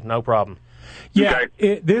 Absolutely, no problem. Yeah,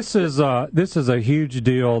 this is a huge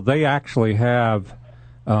deal. They actually have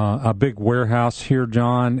a big warehouse here,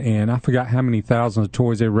 John, and I forgot how many thousands of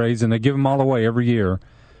toys they raise, and they give them all away every year.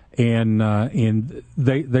 And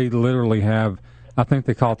they literally have, I think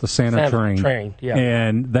they call it the Santa train. Yeah.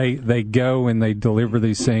 And they go and they deliver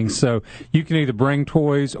these things. So you can either bring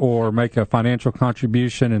toys or make a financial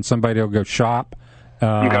contribution, and somebody will go shop.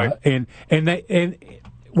 Okay. And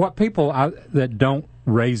what people that don't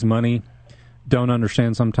raise money don't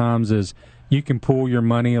understand sometimes is you can pool your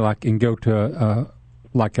money and go to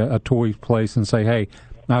a toy place and say, hey,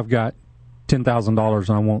 I've got $10,000 and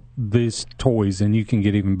I want these toys, and you can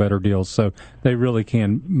get even better deals. So they really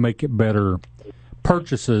can make it better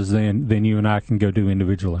purchases than you and I can go do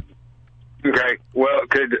individually. Okay. Well,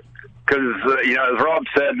 because as Rob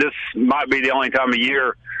said, this might be the only time of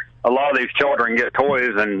year a lot of these children get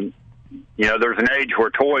toys, and there's an age where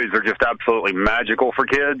toys are just absolutely magical for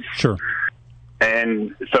kids. Sure.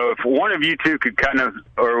 And so if one of you two could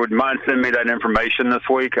would mind sending me that information this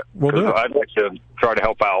week, we'll do it. I'd like to try to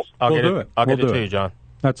help out. I'll get it to you, John.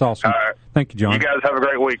 That's awesome. All right. Thank you, John. You guys have a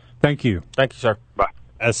great week. Thank you. Thank you, sir. Bye.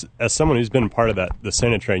 As someone who's been part of the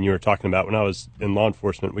Santa train you were talking about, when I was in law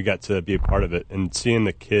enforcement, we got to be a part of it, and seeing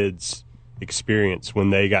the kids' experience when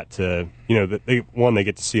they got to, they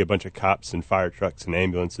get to see a bunch of cops and fire trucks and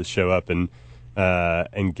ambulances show up and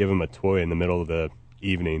give them a toy in the middle of the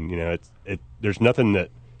evening. There's nothing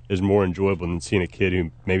that is more enjoyable than seeing a kid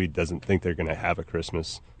who maybe doesn't think they're going to have a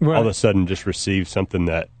Christmas all of a sudden just receive something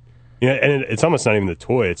that, and it's almost not even the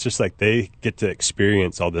toy. It's just like they get to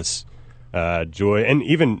experience all this joy. And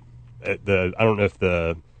even I don't know if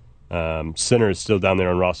the center is still down there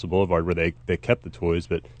on Rossville Boulevard where they kept the toys,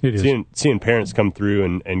 but seeing parents come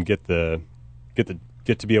through and get to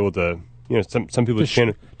be able to, some people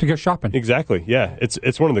to go shopping. Exactly. Yeah.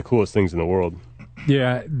 It's one of the coolest things in the world.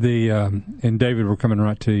 Yeah, and David, we're coming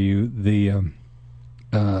right to you.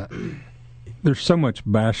 There's so much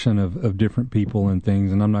bashing of different people and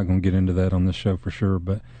things, and I'm not going to get into that on this show for sure.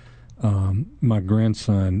 But my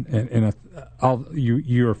grandson, and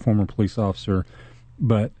you're a former police officer,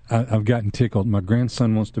 but I've gotten tickled. My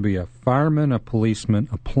grandson wants to be a fireman, a policeman,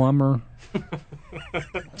 a plumber.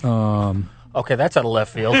 Okay, that's out of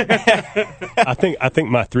left field. I think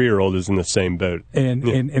my 3-year-old is in the same boat. And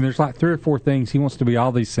there's like 3 or 4 things. He wants to be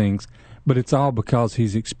all these things, but it's all because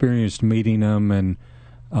he's experienced meeting them, and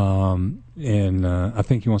I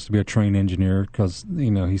think he wants to be a train engineer because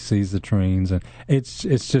he sees the trains, and it's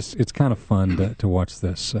kind of fun to watch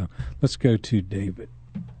this. So let's go to David.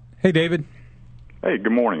 Hey, David. Hey,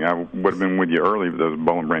 good morning. I would have been with you early, but those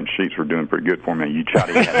Bowling Branch sheets were doing pretty good for me.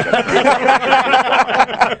 Yewchati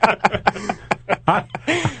had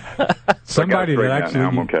somebody that actually.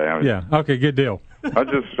 I'm okay. Okay, good deal. I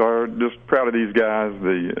just proud of these guys,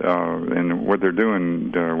 and what they're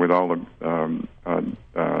doing with all the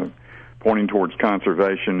pointing towards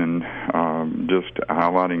conservation and just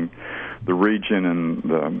highlighting the region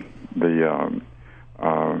and the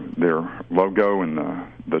their logo and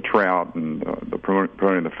the trout and the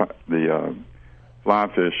promoting the fly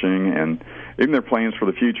fishing, and even their plans for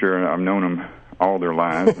the future. I've known them all their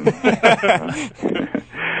lives. And,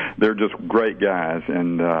 they're just great guys,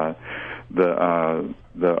 and the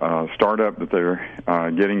startup that they're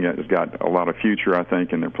getting has got a lot of future, I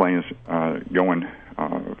think, and their plans going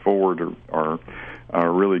forward are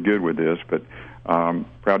really good with this. But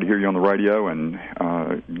proud to hear you on the radio, and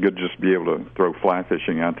good just to be able to throw fly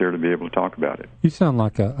fishing out there to be able to talk about it. You sound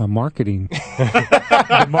like a marketing,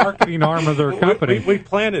 the marketing arm of their company. We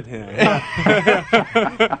planted him.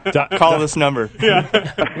 Call this number.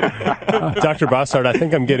 Dr. Bossart, I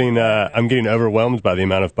think I'm getting overwhelmed by the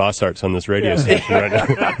amount of Bossarts on this radio station right now.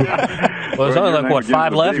 Well, there's only like,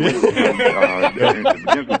 5 left? It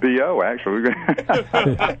begins with B.O., actually.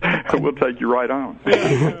 We'll take you right on.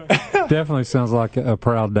 Definitely sounds like a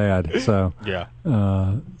proud dad. So yeah.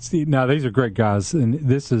 See, now these are great guys, and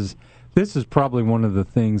this is probably one of the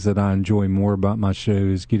things that I enjoy more about my show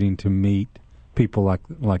is getting to meet people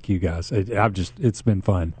like you guys. It's been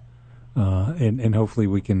fun, and hopefully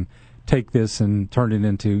we can take this and turn it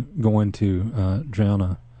into going to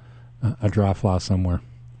drown a dry fly somewhere.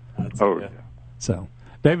 Yeah. So,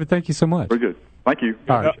 David, thank you so much. Very good. Thank you.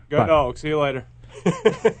 All right, Go bye. Dogs. See you later.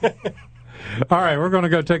 All right, we're going to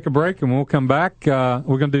go take a break, and we'll come back. We're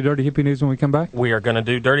going to do Dirty Hippie News when we come back? We are going to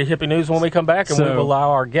do Dirty Hippie News when we come back, and we will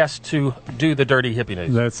allow our guests to do the Dirty Hippie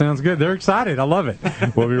News. That sounds good. They're excited. I love it.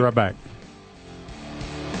 We'll be right back.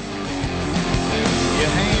 Your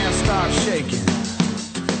hands start shaking.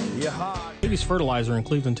 Your heart. Beatty's Fertilizer in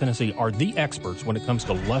Cleveland, Tennessee are the experts when it comes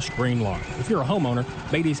to lush green lawn. If you're a homeowner,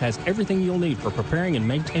 Beatty's has everything you'll need for preparing and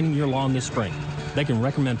maintaining your lawn this spring. They can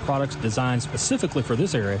recommend products designed specifically for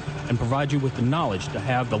this area and provide you with the knowledge to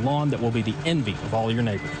have the lawn that will be the envy of all your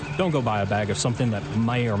neighbors. Don't go buy a bag of something that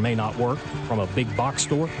may or may not work from a big box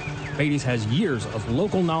store. Beatty's has years of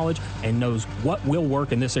local knowledge and knows what will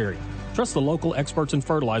work in this area. Trust the local experts in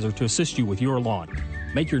fertilizer to assist you with your lawn.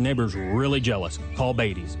 Make your neighbors really jealous. Call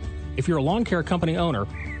Beatty's. If you're a lawn care company owner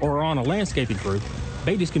or are on a landscaping group,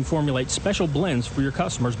 Beatty's can formulate special blends for your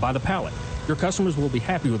customers by the pallet. Your customers will be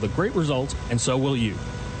happy with the great results, and so will you.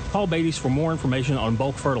 Call Beatty's for more information on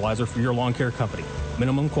bulk fertilizer for your lawn care company.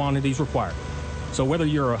 Minimum quantities required. So whether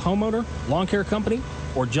you're a homeowner, lawn care company,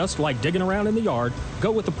 or just like digging around in the yard,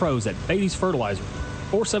 go with the pros at Beatty's Fertilizer.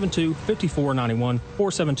 472-5491,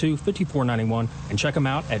 472-5491, and check them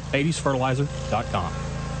out at Beatty'sFertilizer.com.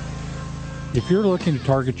 If you're looking to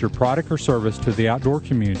target your product or service to the outdoor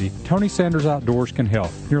community, Tony Sanders Outdoors can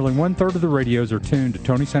help. Nearly 1/3 of the radios are tuned to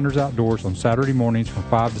Tony Sanders Outdoors on Saturday mornings from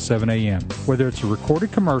 5 to 7 a.m. Whether it's a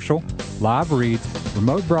recorded commercial, live reads,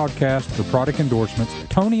 remote broadcast, or product endorsements,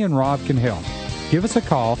 Tony and Rob can help. Give us a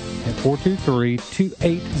call at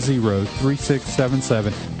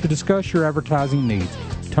 423-280-3677 to discuss your advertising needs.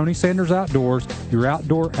 Tony Sanders Outdoors, your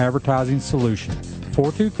outdoor advertising solution.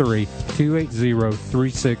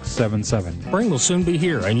 423-280-3677. Spring will soon be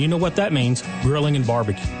here, and you know what that means, grilling and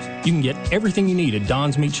barbecues. You can get everything you need at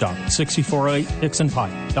Don's Meat Shop, 6408 Dixon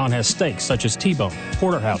Pike. Don has steaks such as T-bone,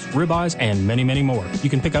 porterhouse, ribeyes, and many, many more.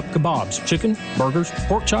 You can pick up kebabs, chicken, burgers,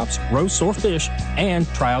 pork chops, roasts, or fish, and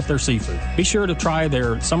try out their seafood. Be sure to try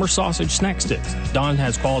their summer sausage snack sticks. Don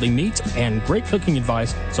has quality meats and great cooking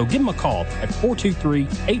advice, so give him a call at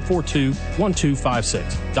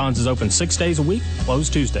 423-842-1256. Don's is open 6 days a week,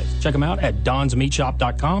 closed Tuesdays. Check them out at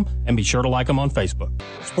donsmeatshop.com, and be sure to like them on Facebook.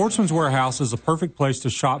 Sportsman's Warehouse is a perfect place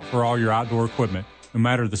to shop for all your outdoor equipment. No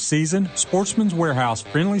matter the season, Sportsman's Warehouse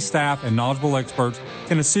friendly staff and knowledgeable experts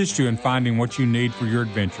can assist you in finding what you need for your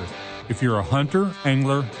adventure. If you're a hunter,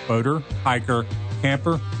 angler, boater, hiker,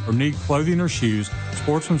 camper, or need clothing or shoes,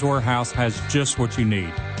 Sportsman's Warehouse has just what you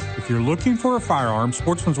need. If you're looking for a firearm,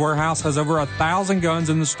 Sportsman's Warehouse has over 1,000 guns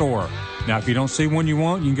in the store. Now, if you don't see one you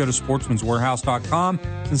want, you can go to sportsmanswarehouse.com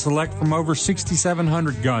and select from over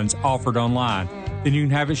 6,700 guns offered online. Then you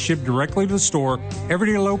can have it shipped directly to the store,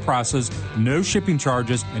 everyday low prices, no shipping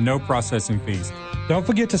charges, and no processing fees. Don't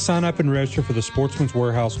forget to sign up and register for the Sportsman's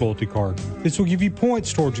Warehouse Loyalty Card. This will give you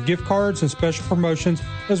points towards gift cards and special promotions,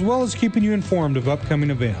 as well as keeping you informed of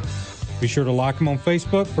upcoming events. Be sure to like them on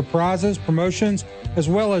Facebook for prizes, promotions, as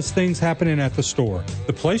well as things happening at the store.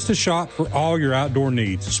 The place to shop for all your outdoor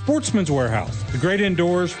needs. Sportsman's Warehouse. The great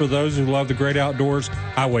indoors for those who love the great outdoors.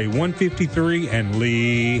 Highway 153 and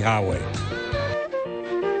Lee Highway.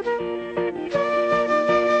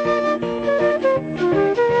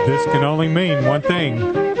 This can only mean one thing.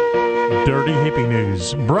 Dirty Hippie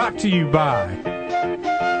News. Brought to you by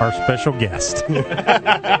our special guest.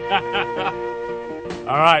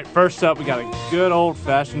 All right, first up, we got a good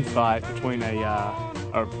old-fashioned fight between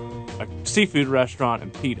a a seafood restaurant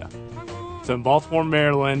in PETA. So in Baltimore,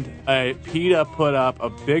 Maryland, PETA put up a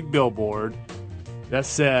big billboard that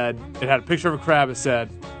said, it had a picture of a crab that said,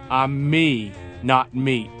 "I'm me, not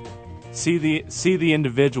meat. See the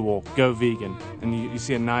individual, go vegan." And you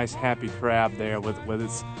see a nice happy crab there with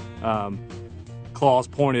its claws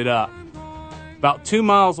pointed up. About 2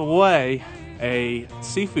 miles away, a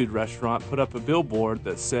seafood restaurant put up a billboard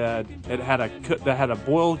that said that had a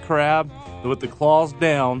boiled crab with the claws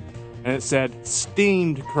down, and it said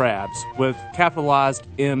 "steamed crabs" with capitalized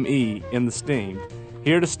M-E in the steamed.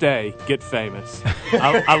 Here to stay, get famous.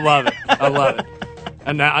 I love it. I love it.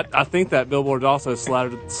 And now I think that billboard's also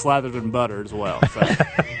slathered in butter as well. So.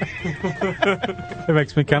 It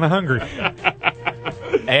makes me kind of hungry.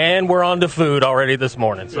 And we're on to food already this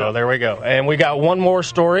morning, so there we go. And we got one more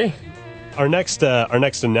story. Our next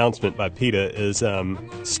announcement by PETA is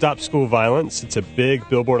Stop School Violence. It's a big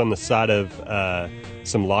billboard on the side of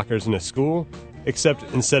some lockers in a school, except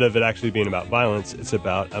instead of it actually being about violence, it's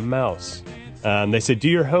about a mouse. They say, do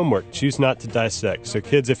your homework, choose not to dissect. So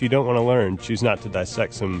kids, if you don't want to learn, choose not to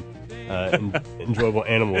dissect some enjoyable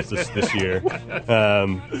animals this year. But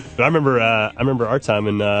I remember our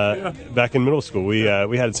time back in middle school. We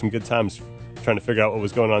had some good times trying to figure out what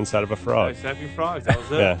was going on inside of a frog. Dissecting frogs, that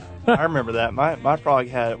was it. Yeah. I remember that. My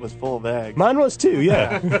frog was full of eggs. Mine was too,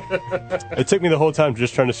 yeah. It took me the whole time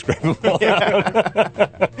just trying to scrape them all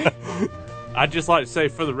out. I'd just like to say,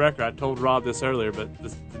 for the record, I told Rob this earlier, but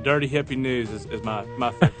the dirty hippie news is my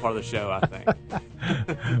favorite part of the show, I think.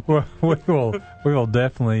 Well, we will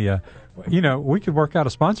definitely. We could work out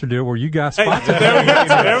a sponsor deal where you guys sponsor. There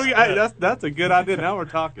we go. Hey, that's a good idea. Now we're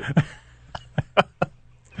talking.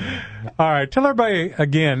 All right, tell everybody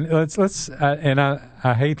again. Let's and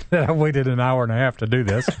I hate that I waited an hour and a half to do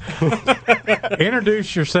this.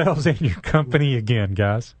 Introduce yourselves and your company again,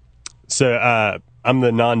 guys. So I'm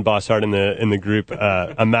the non-boss art in the group.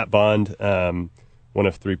 I'm Matt Bond, one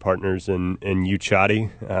of three partners in Yewchati,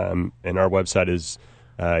 and our website is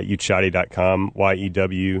Yewchati.com.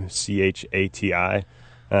 Yewchati.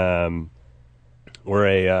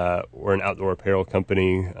 We're an outdoor apparel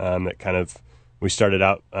company that kind of. We started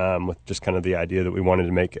out with just kind of the idea that we wanted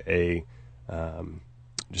to make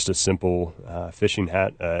just a simple fishing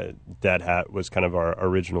hat. Dad hat was kind of our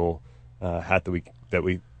original hat that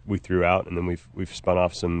we threw out, and then we've spun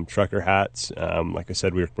off some trucker hats. Like I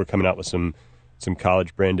said, we're coming out with some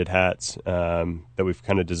college branded hats that we've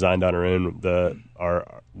kind of designed on our own. The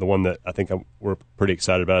one that I think we're pretty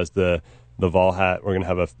excited about is the Vol hat. We're going to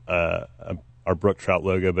have our brook trout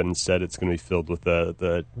logo, but instead it's going to be filled with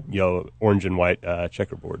the yellow, orange, and white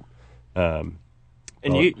checkerboard. And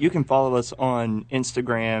you can follow us on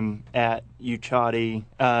Instagram at Yewchati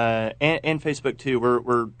and Facebook too.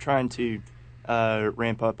 We're trying to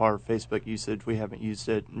ramp up our Facebook usage. We haven't used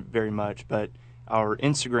it very much, but our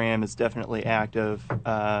Instagram is definitely active,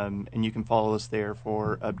 and you can follow us there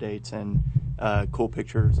for updates and cool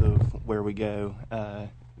pictures of where we go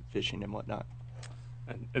fishing and whatnot.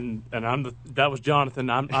 And that was Jonathan.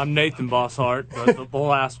 I'm Nathan Bosshart, the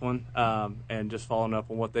last one. And just following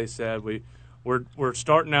up on what they said, we're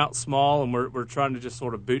starting out small, and we're trying to just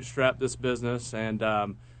sort of bootstrap this business.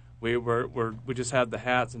 And we just have the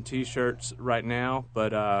hats and T-shirts right now,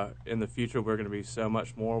 but in the future we're going to be so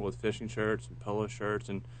much more with fishing shirts and polo shirts,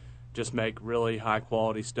 and just make really high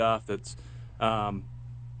quality stuff. That's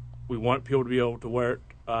we want people to be able to wear it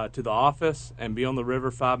to the office and be on the river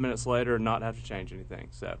 5 minutes later and not have to change anything.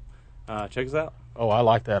 So check us out. Oh, I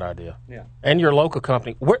like that idea. Yeah. And your local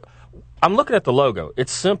company. I'm looking at the logo.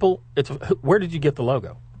 It's simple. Where did you get the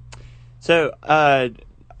logo? So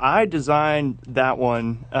I designed that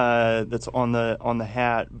one that's on the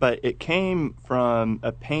hat, but it came from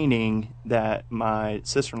a painting that my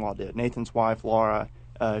sister-in-law did. Nathan's wife, Laura,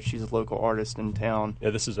 she's a local artist in town.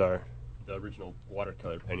 Yeah, this is the original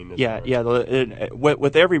watercolor painting.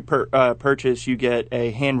 With every purchase, you get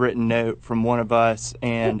a handwritten note from one of us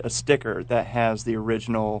and a sticker that has the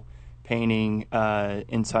original painting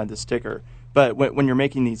inside the sticker. But when you're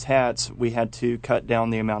making these hats, we had to cut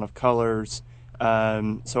down the amount of colors.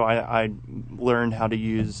 So I learned how to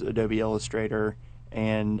use Adobe Illustrator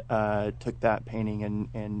and took that painting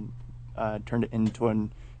and turned it into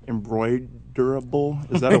an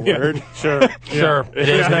embroiderable. Is that a word? Sure. Sure. It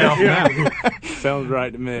is now. Yeah. Sounds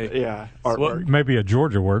right to me. Yeah. Artwork. Maybe a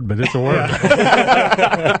Georgia word, but it's a word.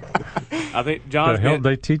 I think John's the hell did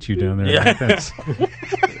they teach you down there? Yeah.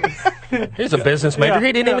 He's a business major.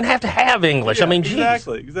 He didn't even have to have English. Yeah, I mean, geez.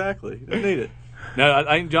 Exactly. He didn't need it. No,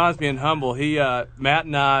 I think John's being humble. Matt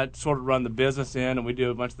and I sort of run the business end, and we do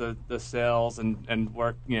a bunch of the sales and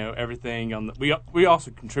work, everything on the. We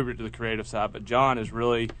also contribute to the creative side, but John is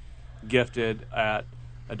really gifted at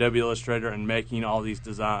Adobe Illustrator and making all these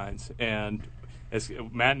designs. And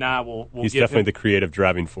Matt and I will He's give definitely him, the creative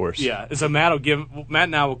driving force. Yeah, so Matt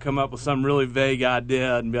and I will come up with some really vague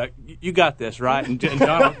idea and be like, "You got this, right?" And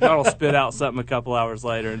John will spit out something a couple hours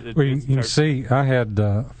later. Well, you can see I had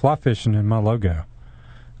fly fishing in my logo.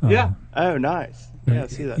 Yeah. Oh, nice. Yeah, I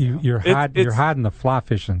see that. You're hiding the fly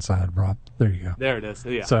fishing side, Rob. There you go. There it is.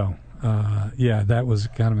 Yeah. So, that was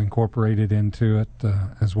kind of incorporated into it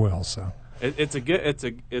as well. So it's a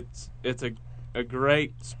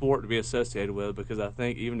great sport to be associated with, because I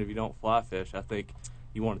think even if you don't fly fish, I think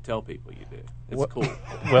you want to tell people you do. It's cool.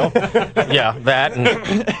 Well, yeah, that,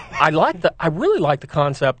 and I really like the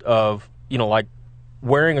concept of, like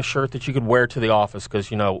wearing a shirt that you could wear to the office, because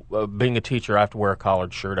being a teacher, I have to wear a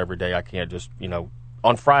collared shirt every day. I can't just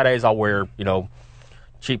on Fridays I'll wear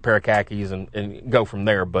cheap pair of khakis and go from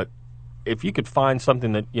there. But if you could find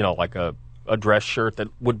something that like a dress shirt that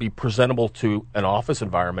would be presentable to an office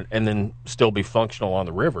environment and then still be functional on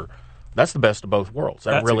the river, that's the best of both worlds.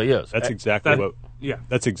 That really is. That's exactly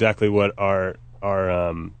That's exactly what our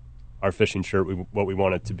fishing shirt what we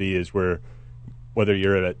want it to be, is whether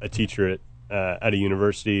you're a teacher at a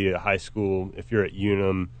university, a high school, if you're at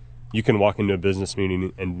Unum, you can walk into a business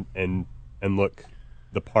meeting and look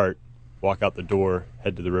the part, walk out the door,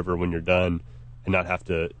 head to the river when you're done, and not have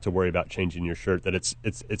to worry about changing your shirt. That it's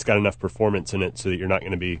got enough performance in it so that you're not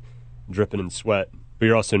going to be dripping in sweat, but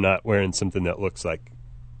you're also not wearing something that looks like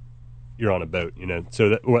you're on a boat.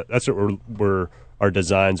 So that's what our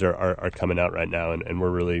designs are coming out right now, and we're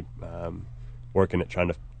really working at trying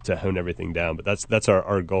to hone everything down. But that's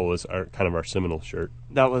our goal, is our seminal shirt.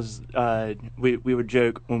 That was we would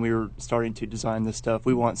joke when we were starting to design this stuff,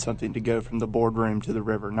 we want something to go from the boardroom to the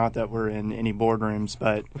river. Not that we're in any boardrooms,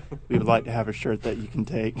 but we would like to have a shirt that you can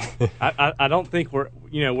take. I don't think we're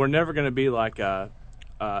never going to be like a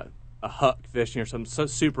huck fishing or some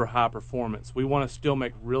super high performance. We want to still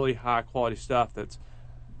make really high quality stuff that's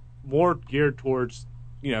more geared towards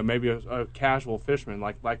maybe a casual fisherman,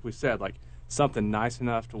 like we said, like something nice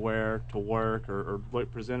enough to wear to work or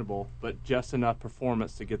look presentable, but just enough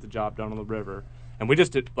performance to get the job done on the river. And we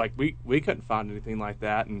just did, we couldn't find anything like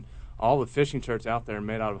that, and all the fishing shirts out there are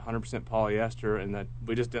made out of 100% polyester, and that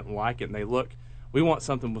we just didn't like it. And we want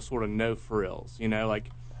something with sort of no frills, like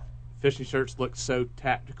fishing shirts look so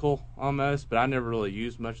tactical almost, but I never really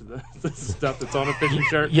use much of the stuff that's on a fishing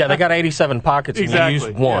shirt. Yeah, they got 87 pockets and you use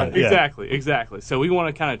one. Yeah, exactly. So we want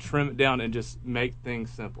to kind of trim it down and just make things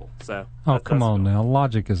simple. So come on now,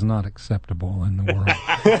 logic is not acceptable in the world.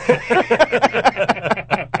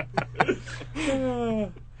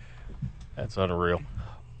 That's unreal.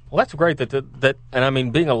 Well, that's great that and I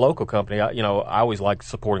mean, being a local company, I always like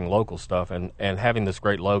supporting local stuff, and having this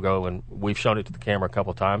great logo, and we've shown it to the camera a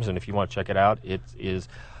couple of times, and if you want to check it out, it is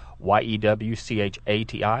Yewchati,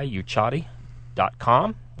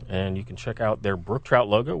 Yewchati.com, and you can check out their brook trout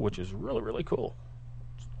logo, which is really, really cool.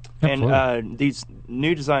 And these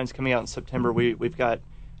new designs coming out in September, we've got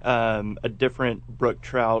a different brook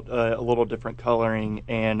trout, a little different coloring,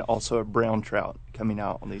 and also a brown trout coming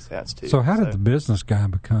out on these hats too. So how did the business guy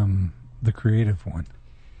become the creative one?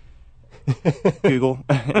 Google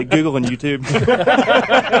and YouTube.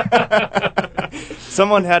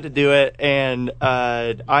 Someone had to do it, and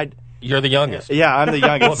You're the youngest. Yeah, I'm the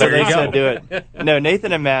youngest. Well, there you so they go. said do it. No,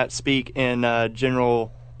 Nathan and Matt speak in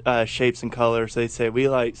general shapes and colors. They say, we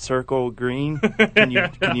like circle green. Can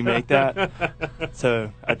you make that?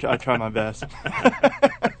 So I try my best.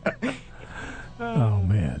 Oh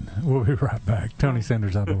man, we'll be right back. Tony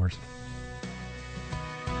Sanders Outdoors.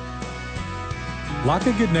 Like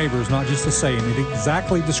a good neighbor is not just a saying, it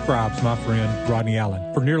exactly describes my friend Rodney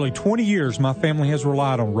Allen. For nearly 20 years, my family has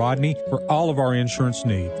relied on Rodney for all of our insurance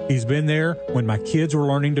needs. He's been there when my kids were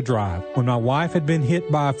learning to drive, when my wife had been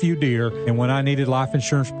hit by a few deer, and when I needed life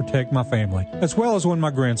insurance to protect my family, as well as when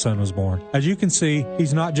my grandson was born. As you can see,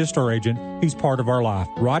 he's not just our agent, he's part of our life.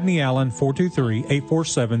 Rodney Allen,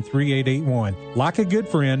 423-847-3881. Like a good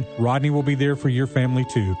friend, Rodney will be there for your family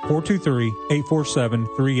too.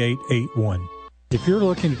 423-847-3881. If you're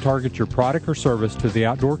looking to target your product or service to the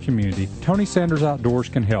outdoor community, Tony Sanders Outdoors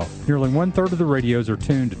can help. Nearly 1/3 of the radios are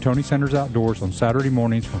tuned to Tony Sanders Outdoors on Saturday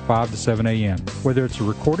mornings from 5 to 7 a.m. Whether it's a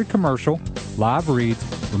recorded commercial, live reads,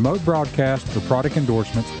 remote broadcast, or product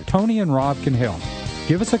endorsements, Tony and Rob can help.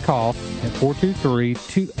 Give us a call at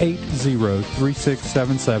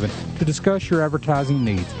 423-280-3677 to discuss your advertising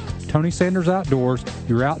needs. Tony Sanders Outdoors,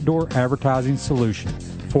 your outdoor advertising solution.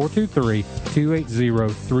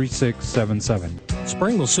 423-280-3677.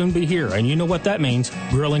 Spring will soon be here, and you know what that means,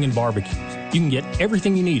 grilling and barbecues. You can get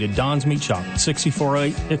everything you need at Don's Meat Shop,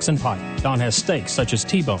 6408 Dixon Pike. Don has steaks such as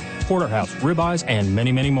T-bone, porterhouse, ribeyes, and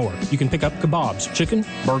many, many more. You can pick up kebabs, chicken,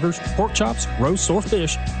 burgers, pork chops, roast or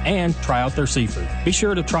fish, and try out their seafood. Be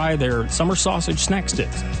sure to try their summer sausage snack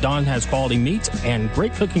sticks. Don has quality meats and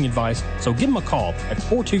great cooking advice, so give him a call at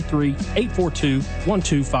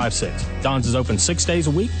 423-842-1256. Don's is open 6 days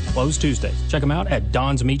a week, closed Tuesdays. Check him out at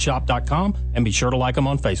donsmeatshop.com and be sure to like him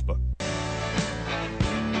on Facebook.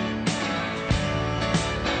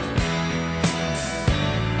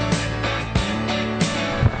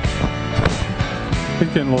 He's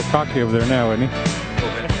getting a little cocky over there now, isn't he?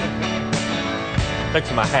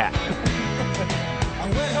 Fixing my hat.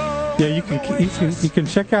 Yeah, you can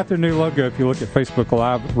check out their new logo if you look at Facebook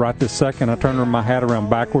Live right this second. I turned my hat around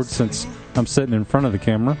backwards since I'm sitting in front of the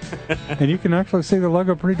camera, and you can actually see the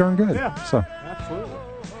logo pretty darn good. Yeah, so absolutely.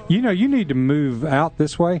 You know, you need to move out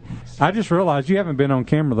this way. I just realized you haven't been on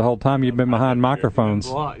camera the whole time. You've been behind microphones.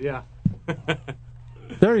 A lot, yeah.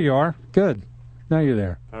 There you are. Good. Now you're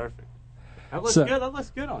there. Perfect. That looks good. That looks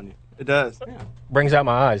good on you. It does. Yeah. Brings out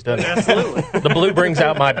my eyes, doesn't it? Absolutely. The blue brings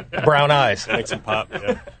out my brown eyes. Makes them pop.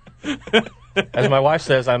 Yeah. As my wife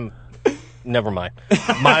says, I'm. Never mind.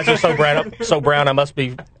 My eyes are so brown. I must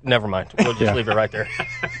be. Never mind. We'll just leave it right there.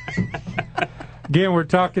 Again, we're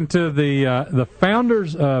talking to the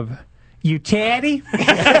founders of Yewchati.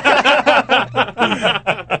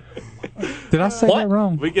 Did I say that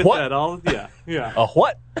wrong? We get that all. Yeah. A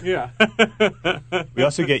what? Yeah. We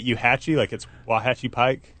also get Yewchati, like it's Yewchati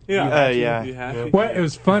Pike. Yeah. Yeah. Well, it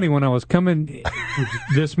was funny when I was coming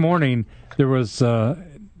this morning. There's a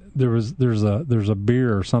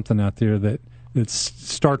beer or something out there that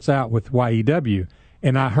starts out with YEW,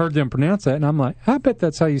 and I heard them pronounce that, and I'm like, I bet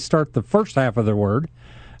that's how you start the first half of their word,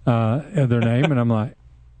 of their name, and I'm like,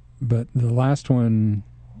 but the last one,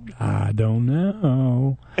 I don't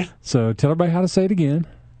know. So tell everybody how to say it again.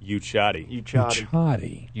 Yewchati. Yewchati.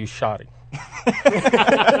 Yewchati. Yewchati?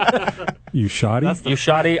 You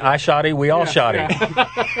shoddy, I shoddy, we all shoddy.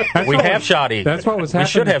 We have shoddy. That's what was happening. We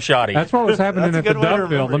should have shoddy. That's what was happening at the duck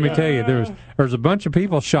field. Let me tell you, there's a bunch of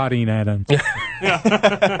people shotting at him.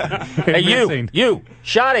 Hey, you,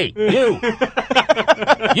 shoddy, you.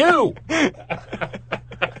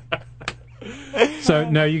 So,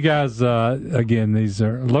 no, you guys, again, these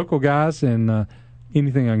are local guys, and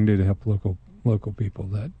anything I can do to help local people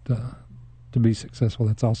that to be successful,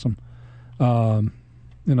 that's awesome.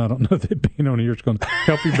 And I don't know that being on here is going to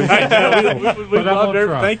help you be successful. We loved it.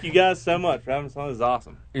 Thank you guys so much for having us on. This is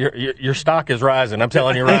awesome. Your stock is rising. I'm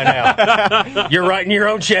telling you right now. You're writing your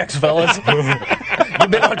own checks, fellas.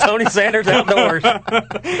 You've been on Tony Sanders Outdoors.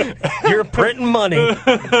 You're printing money.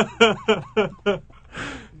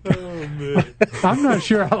 Oh, man. I'm not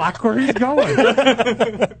sure I like where he's going.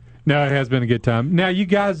 No, it has been a good time. Now, you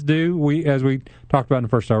guys as we talked about in the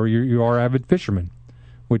first hour, you are avid fishermen,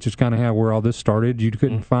 which is kind of where all this started. You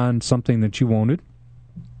couldn't find something that you wanted.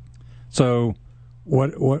 So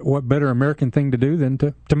what better American thing to do than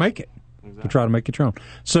to make it, to try to make it your own.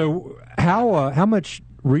 So how much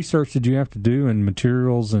research did you have to do in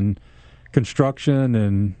materials and construction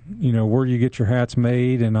and, where you get your hats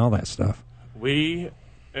made and all that stuff?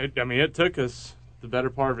 It took us the better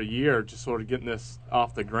part of a year just sort of getting this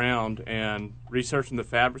off the ground and researching the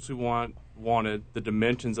fabrics we wanted, the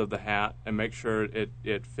dimensions of the hat, and make sure it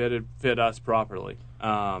fit us properly.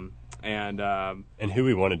 And who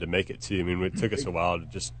we wanted to make it to. I mean, it took us a while to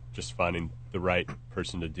just finding the right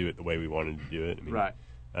person to do it the way we wanted to do it. I mean, right.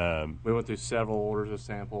 We went through several orders of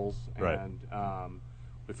samples, and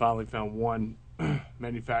we finally found one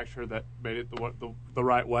manufacturer that made it the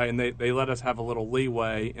right way, and they let us have a little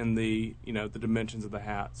leeway in the the dimensions of the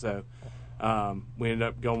hat. So we ended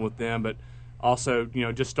up going with them, but also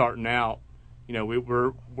just starting out,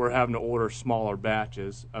 we're having to order smaller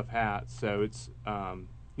batches of hats, so it's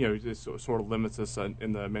it sort of limits us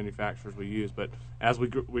in the manufacturers we use. But as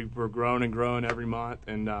we're growing and growing every month,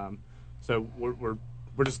 and so we're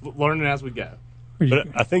just learning as we go. But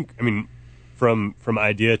I think, from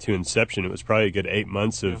idea to inception, it was probably a good 8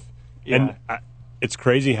 months of, it's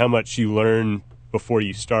crazy how much you learn before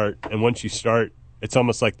you start, and once you start, it's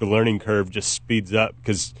almost like the learning curve just speeds up,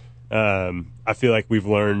 because I feel like we've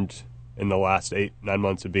learned in the last 8-9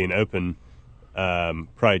 months of being open,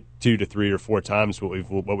 probably 2 to 3 or 4 times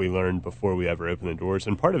what we learned before we ever opened the doors.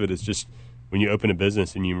 And part of it is just when you open a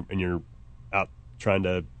business and you're out trying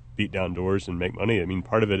to beat down doors and make money.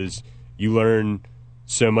 Part of it is you learn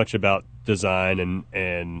so much about design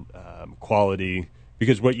and quality,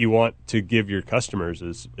 because what you want to give your customers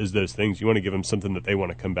is those things. You want to give them something that they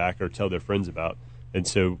want to come back or tell their friends about. And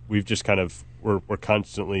so we've just we're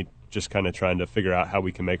constantly just kind of trying to figure out how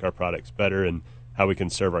we can make our products better and how we can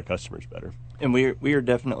serve our customers better. And we are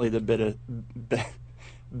definitely the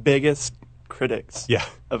biggest critics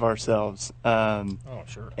of ourselves.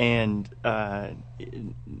 Sure. And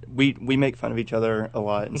we make fun of each other a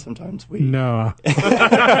lot, and sometimes we No.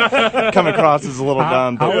 come across as a little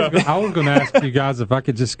dumb. But I was going to ask you guys if I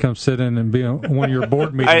could just come sit in and be on one of your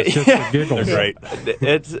board meetings just for giggles. Right.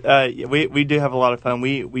 It's we do have a lot of fun.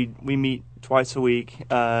 We meet twice a week,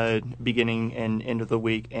 beginning and end of the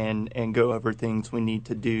week, and go over things we need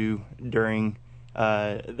to do during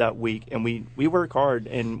that week. And we work hard,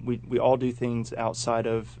 and we all do things outside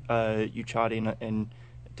of Yewchati. And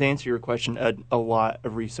to answer your question, a lot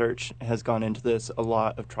of research has gone into this, a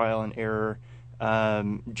lot of trial and error.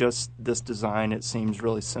 Just this design, it seems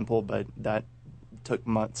really simple, but that took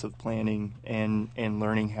months of planning and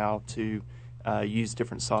learning how to use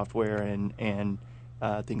different software and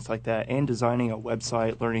things like that, and designing a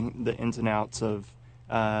website, learning the ins and outs of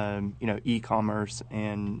e-commerce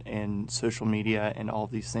and social media and all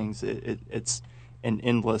these things. It's an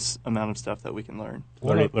endless amount of stuff that we can learn.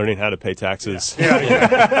 Learning how to pay taxes. One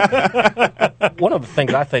of the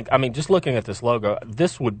things I think, just looking at this logo,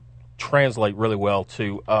 this would translate really well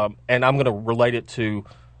to, and I'm going to relate it to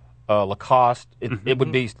Lacoste. It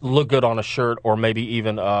would be look good on a shirt, or maybe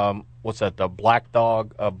even what's that? The Black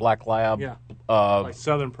Dog, Black Lab. Yeah. Like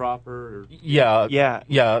Southern Proper. Or...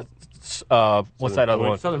 Yeah. What's that other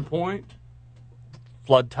one? Southern Point.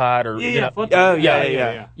 Flood Tide, or Flood Tide.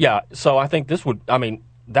 Yeah. So I think this would,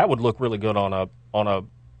 that would look really good on a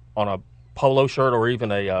polo shirt, or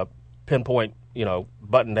even a pinpoint,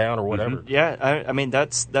 button down or whatever. Yeah,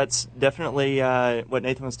 that's definitely what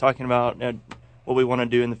Nathan was talking about. What we want to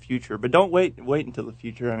do in the future, but don't wait until the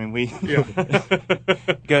future. We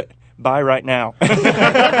buy right now.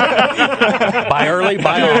 Buy early,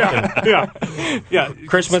 buy often. Yeah.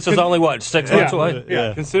 Christmas is only 6 months away.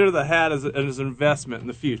 Yeah. Consider the hat as an investment in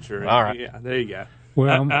the future. All right. Yeah. There you go.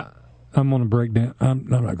 Well, I'm going to break down. I'm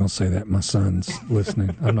not going to say that. My son's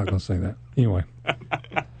listening. I'm not going to say that. Anyway.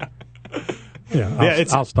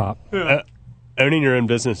 I'll stop. Owning your own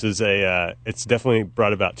business is it's definitely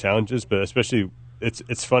brought about challenges, but especially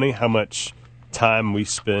it's funny how much time we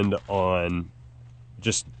spend on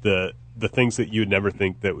just the things that you would never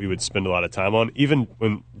think that we would spend a lot of time on. Even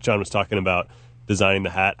when John was talking about designing the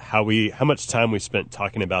hat, how much time we spent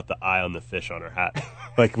talking about the eye on the fish on our hat.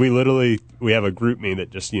 Like we have a group meeting that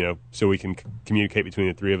just, so we can communicate between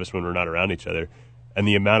the three of us when we're not around each other. And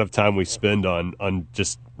the amount of time we spend on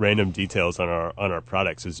just random details on our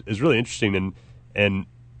products is really interesting. And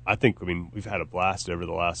I think, we've had a blast over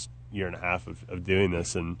the last year and a half of doing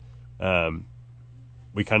this. And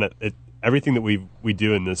we kind of, everything that we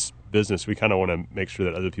do in this business, we kind of want to make sure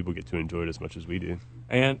that other people get to enjoy it as much as we do.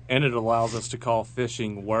 And it allows us to call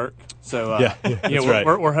fishing work. So right.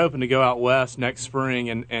 we're hoping to go out west next spring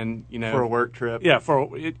and for a work trip. Yeah,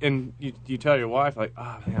 and you tell your wife like,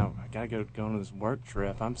 oh man, I gotta go on this work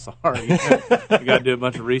trip. I'm sorry, you got to do a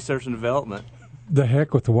bunch of research and development. The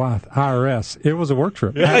heck with the wife, IRS. It was a work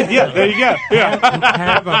trip. Yeah, there you go. Yeah.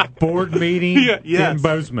 Have a board meeting in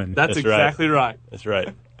Bozeman. That's exactly right. That's right.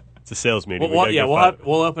 It's a sales meeting.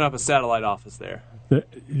 We'll open up a satellite office there.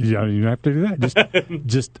 You don't have to do that.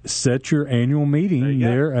 Just set your annual meeting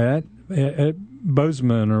there at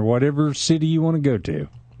Bozeman or whatever city you want to go to.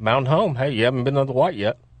 Mountain Home. Hey, you haven't been to the White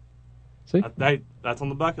yet. See? That's on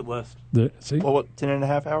the bucket list. See? Well,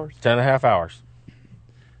 10.5 hours? 10.5 hours.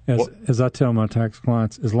 As I tell my tax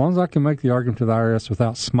clients, as long as I can make the argument to the IRS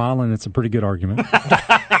without smiling, it's a pretty good argument.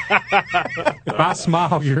 If I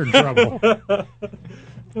smile, you're in trouble.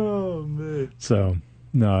 Oh, man. So,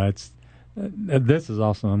 no, this is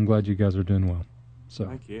awesome. I'm glad you guys are doing well. So,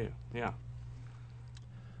 thank you. Yeah.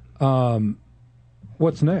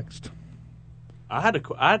 What's next?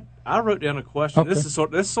 I wrote down a question. Okay. This is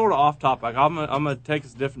sort of off topic. I'm gonna take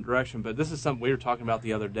us a different direction, but this is something we were talking about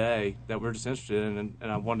the other day that we're just interested in,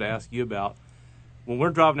 and I wanted to ask you about. When we're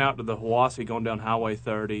driving out to the Hiwassee, going down Highway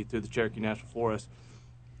 30 through the Cherokee National Forest,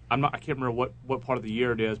 I can't remember what part of the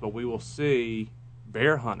year it is, but we will see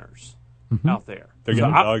bear hunters out there. They're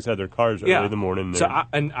getting dogs out of their cars early in the morning. So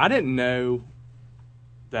I didn't know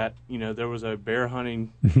that there was a bear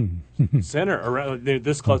hunting center around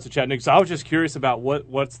this close to Chattanooga. So I was just curious about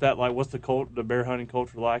what's that like. What's the bear hunting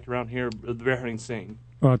culture like around here? The bear hunting scene.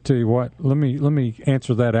 Well, I'll tell you what. Let me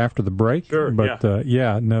answer that after the break. Sure. But that's.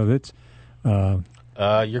 You're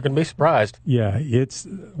going to be surprised. Yeah,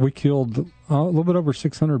 we killed a little bit over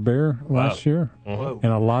 600 bear last year, and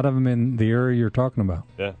a lot of them in the area you're talking about.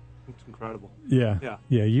 Yeah. It's incredible. Yeah.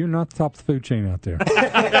 You're not the top of the food chain out there.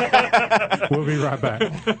 We'll be right back.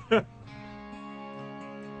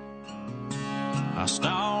 I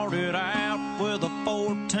started out with a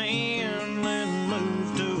 410 and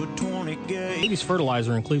moved to a 20 gauge. Beatty's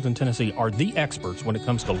Fertilizer in Cleveland, Tennessee are the experts when it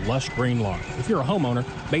comes to lush green lawns. If you're a homeowner,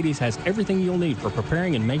 Beatty's has everything you'll need for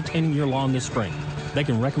preparing and maintaining your lawn this spring. They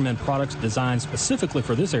can recommend products designed specifically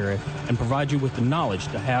for this area and provide you with the knowledge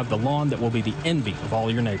to have the lawn that will be the envy of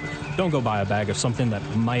all your neighbors. Don't go buy a bag of something that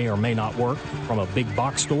may or may not work from a big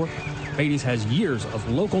box store. Beatty's has years of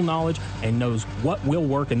local knowledge and knows what will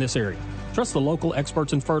work in this area. Trust the local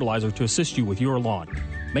experts in fertilizer to assist you with your lawn.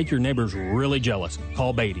 Make your neighbors really jealous.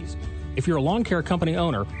 Call Beatty's. If you're a lawn care company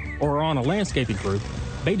owner or are on a landscaping group,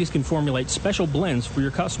 Beatty's can formulate special blends for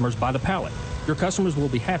your customers by the pallet. Your customers will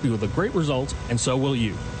be happy with the great results, and so will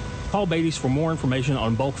you. Call Beatty's for more information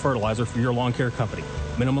on bulk fertilizer for your lawn care company.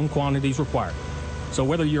 Minimum quantities required. So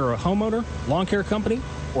whether you're a homeowner, lawn care company,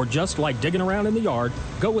 or just like digging around in the yard,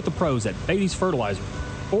 go with the pros at Beatty's Fertilizer.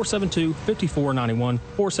 472-5491,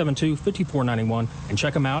 472-5491, and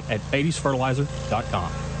check them out at Beatty'sFertilizer.com.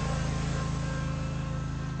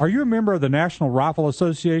 Are you a member of the National Rifle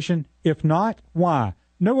Association? If not, why?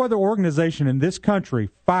 No other organization in this country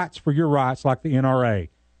fights for your rights like the NRA.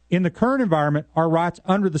 In the current environment, our rights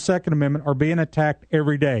under the Second Amendment are being attacked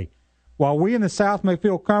every day. While we in the South may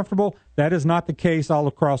feel comfortable, that is not the case all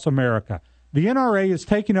across America. The NRA is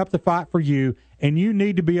taking up the fight for you, and you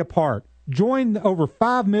need to be a part. Join the over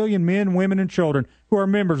 5 million men, women, and children who are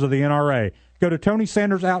members of the NRA. Go to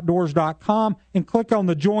TonySandersOutdoors.com and click on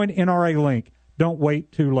the Join NRA link. Don't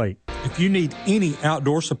wait too late. If you need any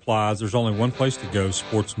outdoor supplies, there's only one place to go,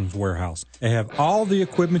 Sportsman's Warehouse. They have all the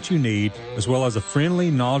equipment you need, as well as a friendly,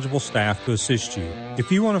 knowledgeable staff to assist you.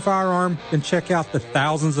 If you want a firearm, then check out the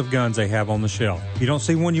thousands of guns they have on the shelf. If you don't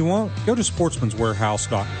see one you want, go to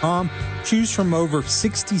sportsmanswarehouse.com. Choose from over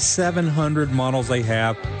 6,700 models they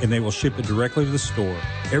have, and they will ship it directly to the store.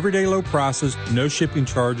 Everyday low prices, no shipping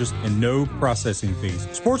charges, and no processing fees.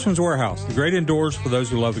 Sportsman's Warehouse, the great indoors for those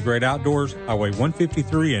who love the great outdoors, Highway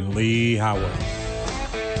 153 and Lee Highway.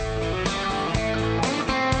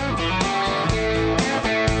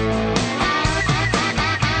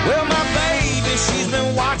 Well, my baby, she's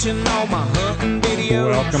been watching all my hunting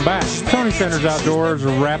videos. Welcome back. Tony Sanders Outdoors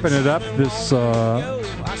are wrapping it up this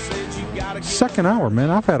second hour, man.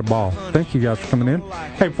 I've had a ball. Thank you guys for coming in.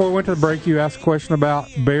 Hey, before we went to the break, you asked a question about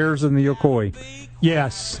bears in the Ocoee.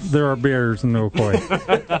 Yes, there are bears in the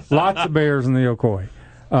Ocoee. Lots of bears in the Ocoee.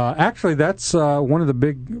 Actually, that's one of the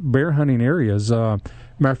big bear hunting areas. Matter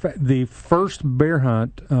of fact, the first bear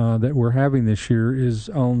hunt that we're having this year is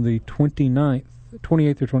on the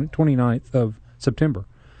 28th or 29th of September.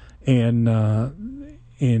 And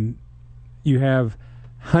you have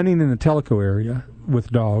hunting in the Tellico area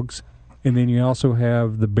with dogs, and then you also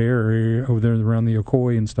have the bear area over there around the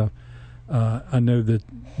Ocoee and stuff. I know that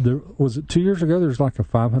was it 2 years ago? There's like a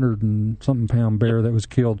 500 and something pound bear that was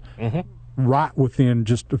killed right within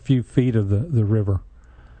just a few feet of the river.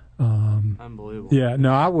 Unbelievable. Yeah,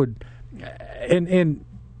 no, I would, and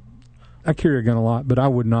I carry a gun a lot, but I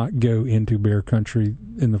would not go into bear country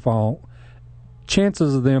in the fall.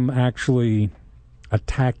 Chances of them actually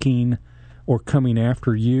attacking or coming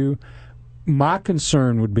after you, my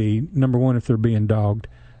concern would be, number one, if they're being dogged,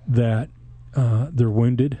 that they're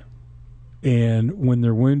wounded. And when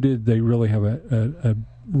they're wounded, they really have a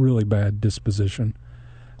really bad disposition.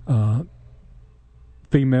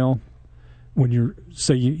 Female, when you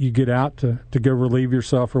say you get out to go relieve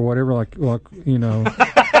yourself or whatever, like you know,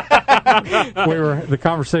 the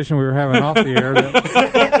conversation we were having off the air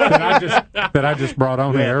that I just brought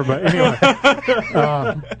on air, but anyway,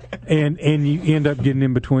 and you end up getting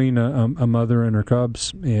in between a mother and her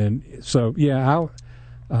cubs, and so yeah,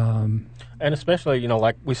 and especially, you know,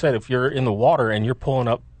 like we said, if you're in the water and you're pulling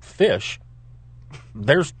up fish,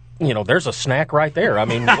 there's a snack right there. I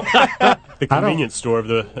mean, the convenience store of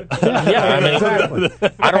the I mean, exactly.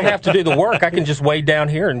 I don't have to do the work. I can just wade down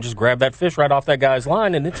here and just grab that fish right off that guy's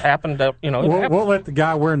line, and it's happened to, you know. We'll let the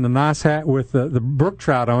guy wearing the nice hat with the brook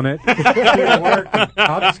trout on it do the work.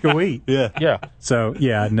 I'll just go eat. Yeah. So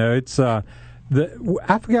yeah, no, it's I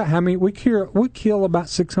forgot how many we kill about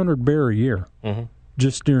 600 bear a year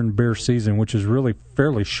just during bear season, which is really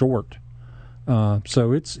fairly short.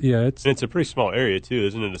 So it's and it's a pretty small area too,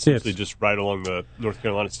 isn't it? Essentially just right along the North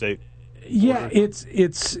Carolina state. Yeah,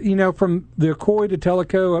 it's you know, from the Ocoee to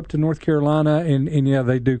Tellico up to North Carolina, and yeah,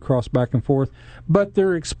 they do cross back and forth, but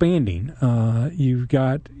they're expanding. You've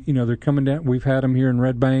got, you know, they're coming down. We've had them here in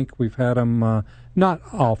Red Bank. We've had them not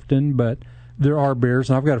often, but there are bears.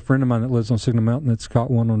 And I've got a friend of mine that lives on Signal Mountain that's caught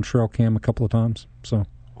one on trail cam a couple of times. So.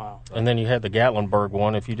 Wow. And then you had the Gatlinburg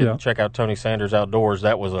one. If you didn't check out Tony Sanders Outdoors,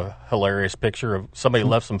 that was a hilarious picture of somebody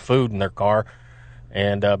left some food in their car,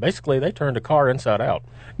 And basically, they turned a car inside out.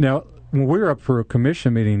 Now, when we were up for a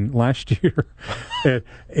commission meeting last year,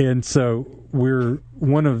 and so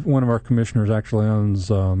one of our commissioners actually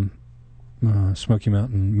owns Smoky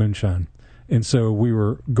Mountain Moonshine, and so we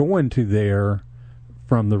were going to there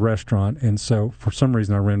from the restaurant, and so for some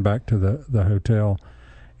reason I ran back to the hotel,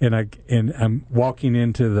 and I'm walking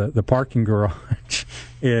into the parking garage,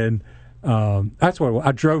 and that's what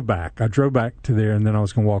I drove back. I drove back to there, and then I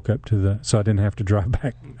was going to walk up to so I didn't have to drive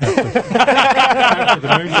back after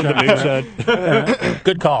the moonshine.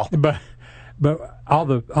 Good call. But all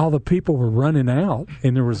the people were running out,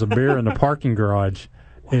 and there was a bear in the parking garage,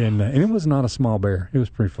 and it was not a small bear. It was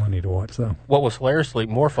pretty funny to watch, though. What was hilariously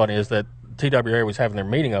more funny is that TWA was having their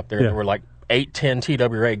meeting up there. Yeah. There were like 8-10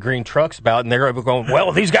 TWA green trucks about, and they're going,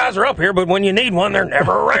 well, these guys are up here, but when you need one, they're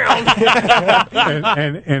never around.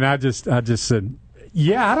 and I just said,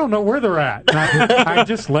 yeah, I don't know where they're at. And I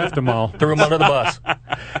just left them all. Threw them under the bus.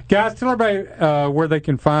 Guys, tell everybody where they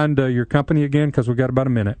can find your company again, because we've got about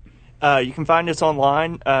a minute. You can find us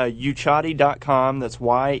online, Yewchati.com. That's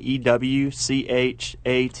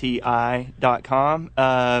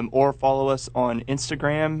YEWCHATI.com. Or follow us on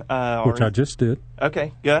Instagram. Which I just did.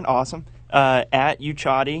 Okay, good, awesome. At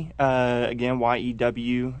Yewchati, again,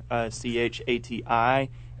 YEWCHATI.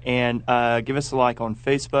 And give us a like on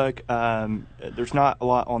Facebook. There's not a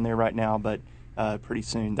lot on there right now, but pretty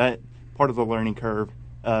soon. That part of the learning curve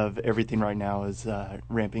of everything right now is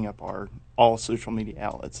ramping up all social media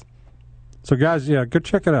outlets. So, guys, yeah, go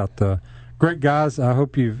check it out. Great guys. I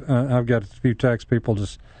hope you've. I've got a few text people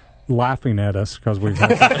just laughing at us because we've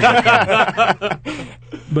had such a good time.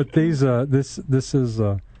 But this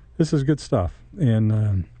is good stuff,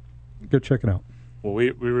 and go check it out. Well, we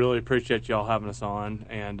really appreciate y'all having us on,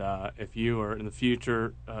 and if you are in the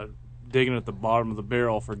future digging at the bottom of the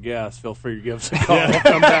barrel for guests, feel free to give us a call. We'll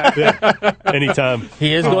come back. Yeah. Anytime.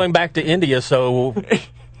 He is going back to India, so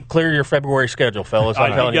clear your February schedule, fellas.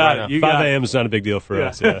 I'm telling you right now. 5 a.m. is not a big deal for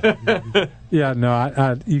us. Yeah. Yeah,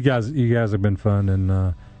 no, you guys have been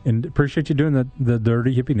fun, and appreciate you doing the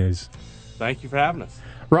dirty hippie news. Thank you for having us,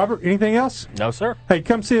 Robert. Anything else? No, sir. Hey,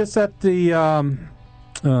 come see us at the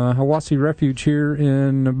Hiwassee Refuge here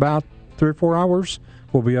in about 3 or 4 hours.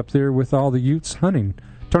 We'll be up there with all the Utes hunting.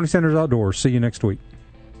 Tony Sanders Outdoors. See you next week.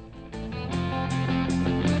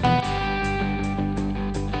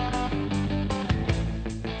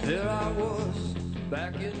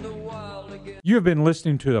 You have been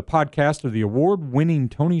listening to a podcast of the award-winning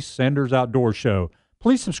Tony Sanders Outdoor Show.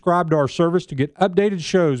 Please subscribe to our service to get updated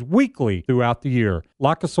shows weekly throughout the year.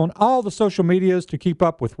 Like us on all the social medias to keep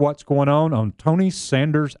up with what's going on Tony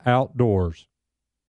Sanders Outdoors.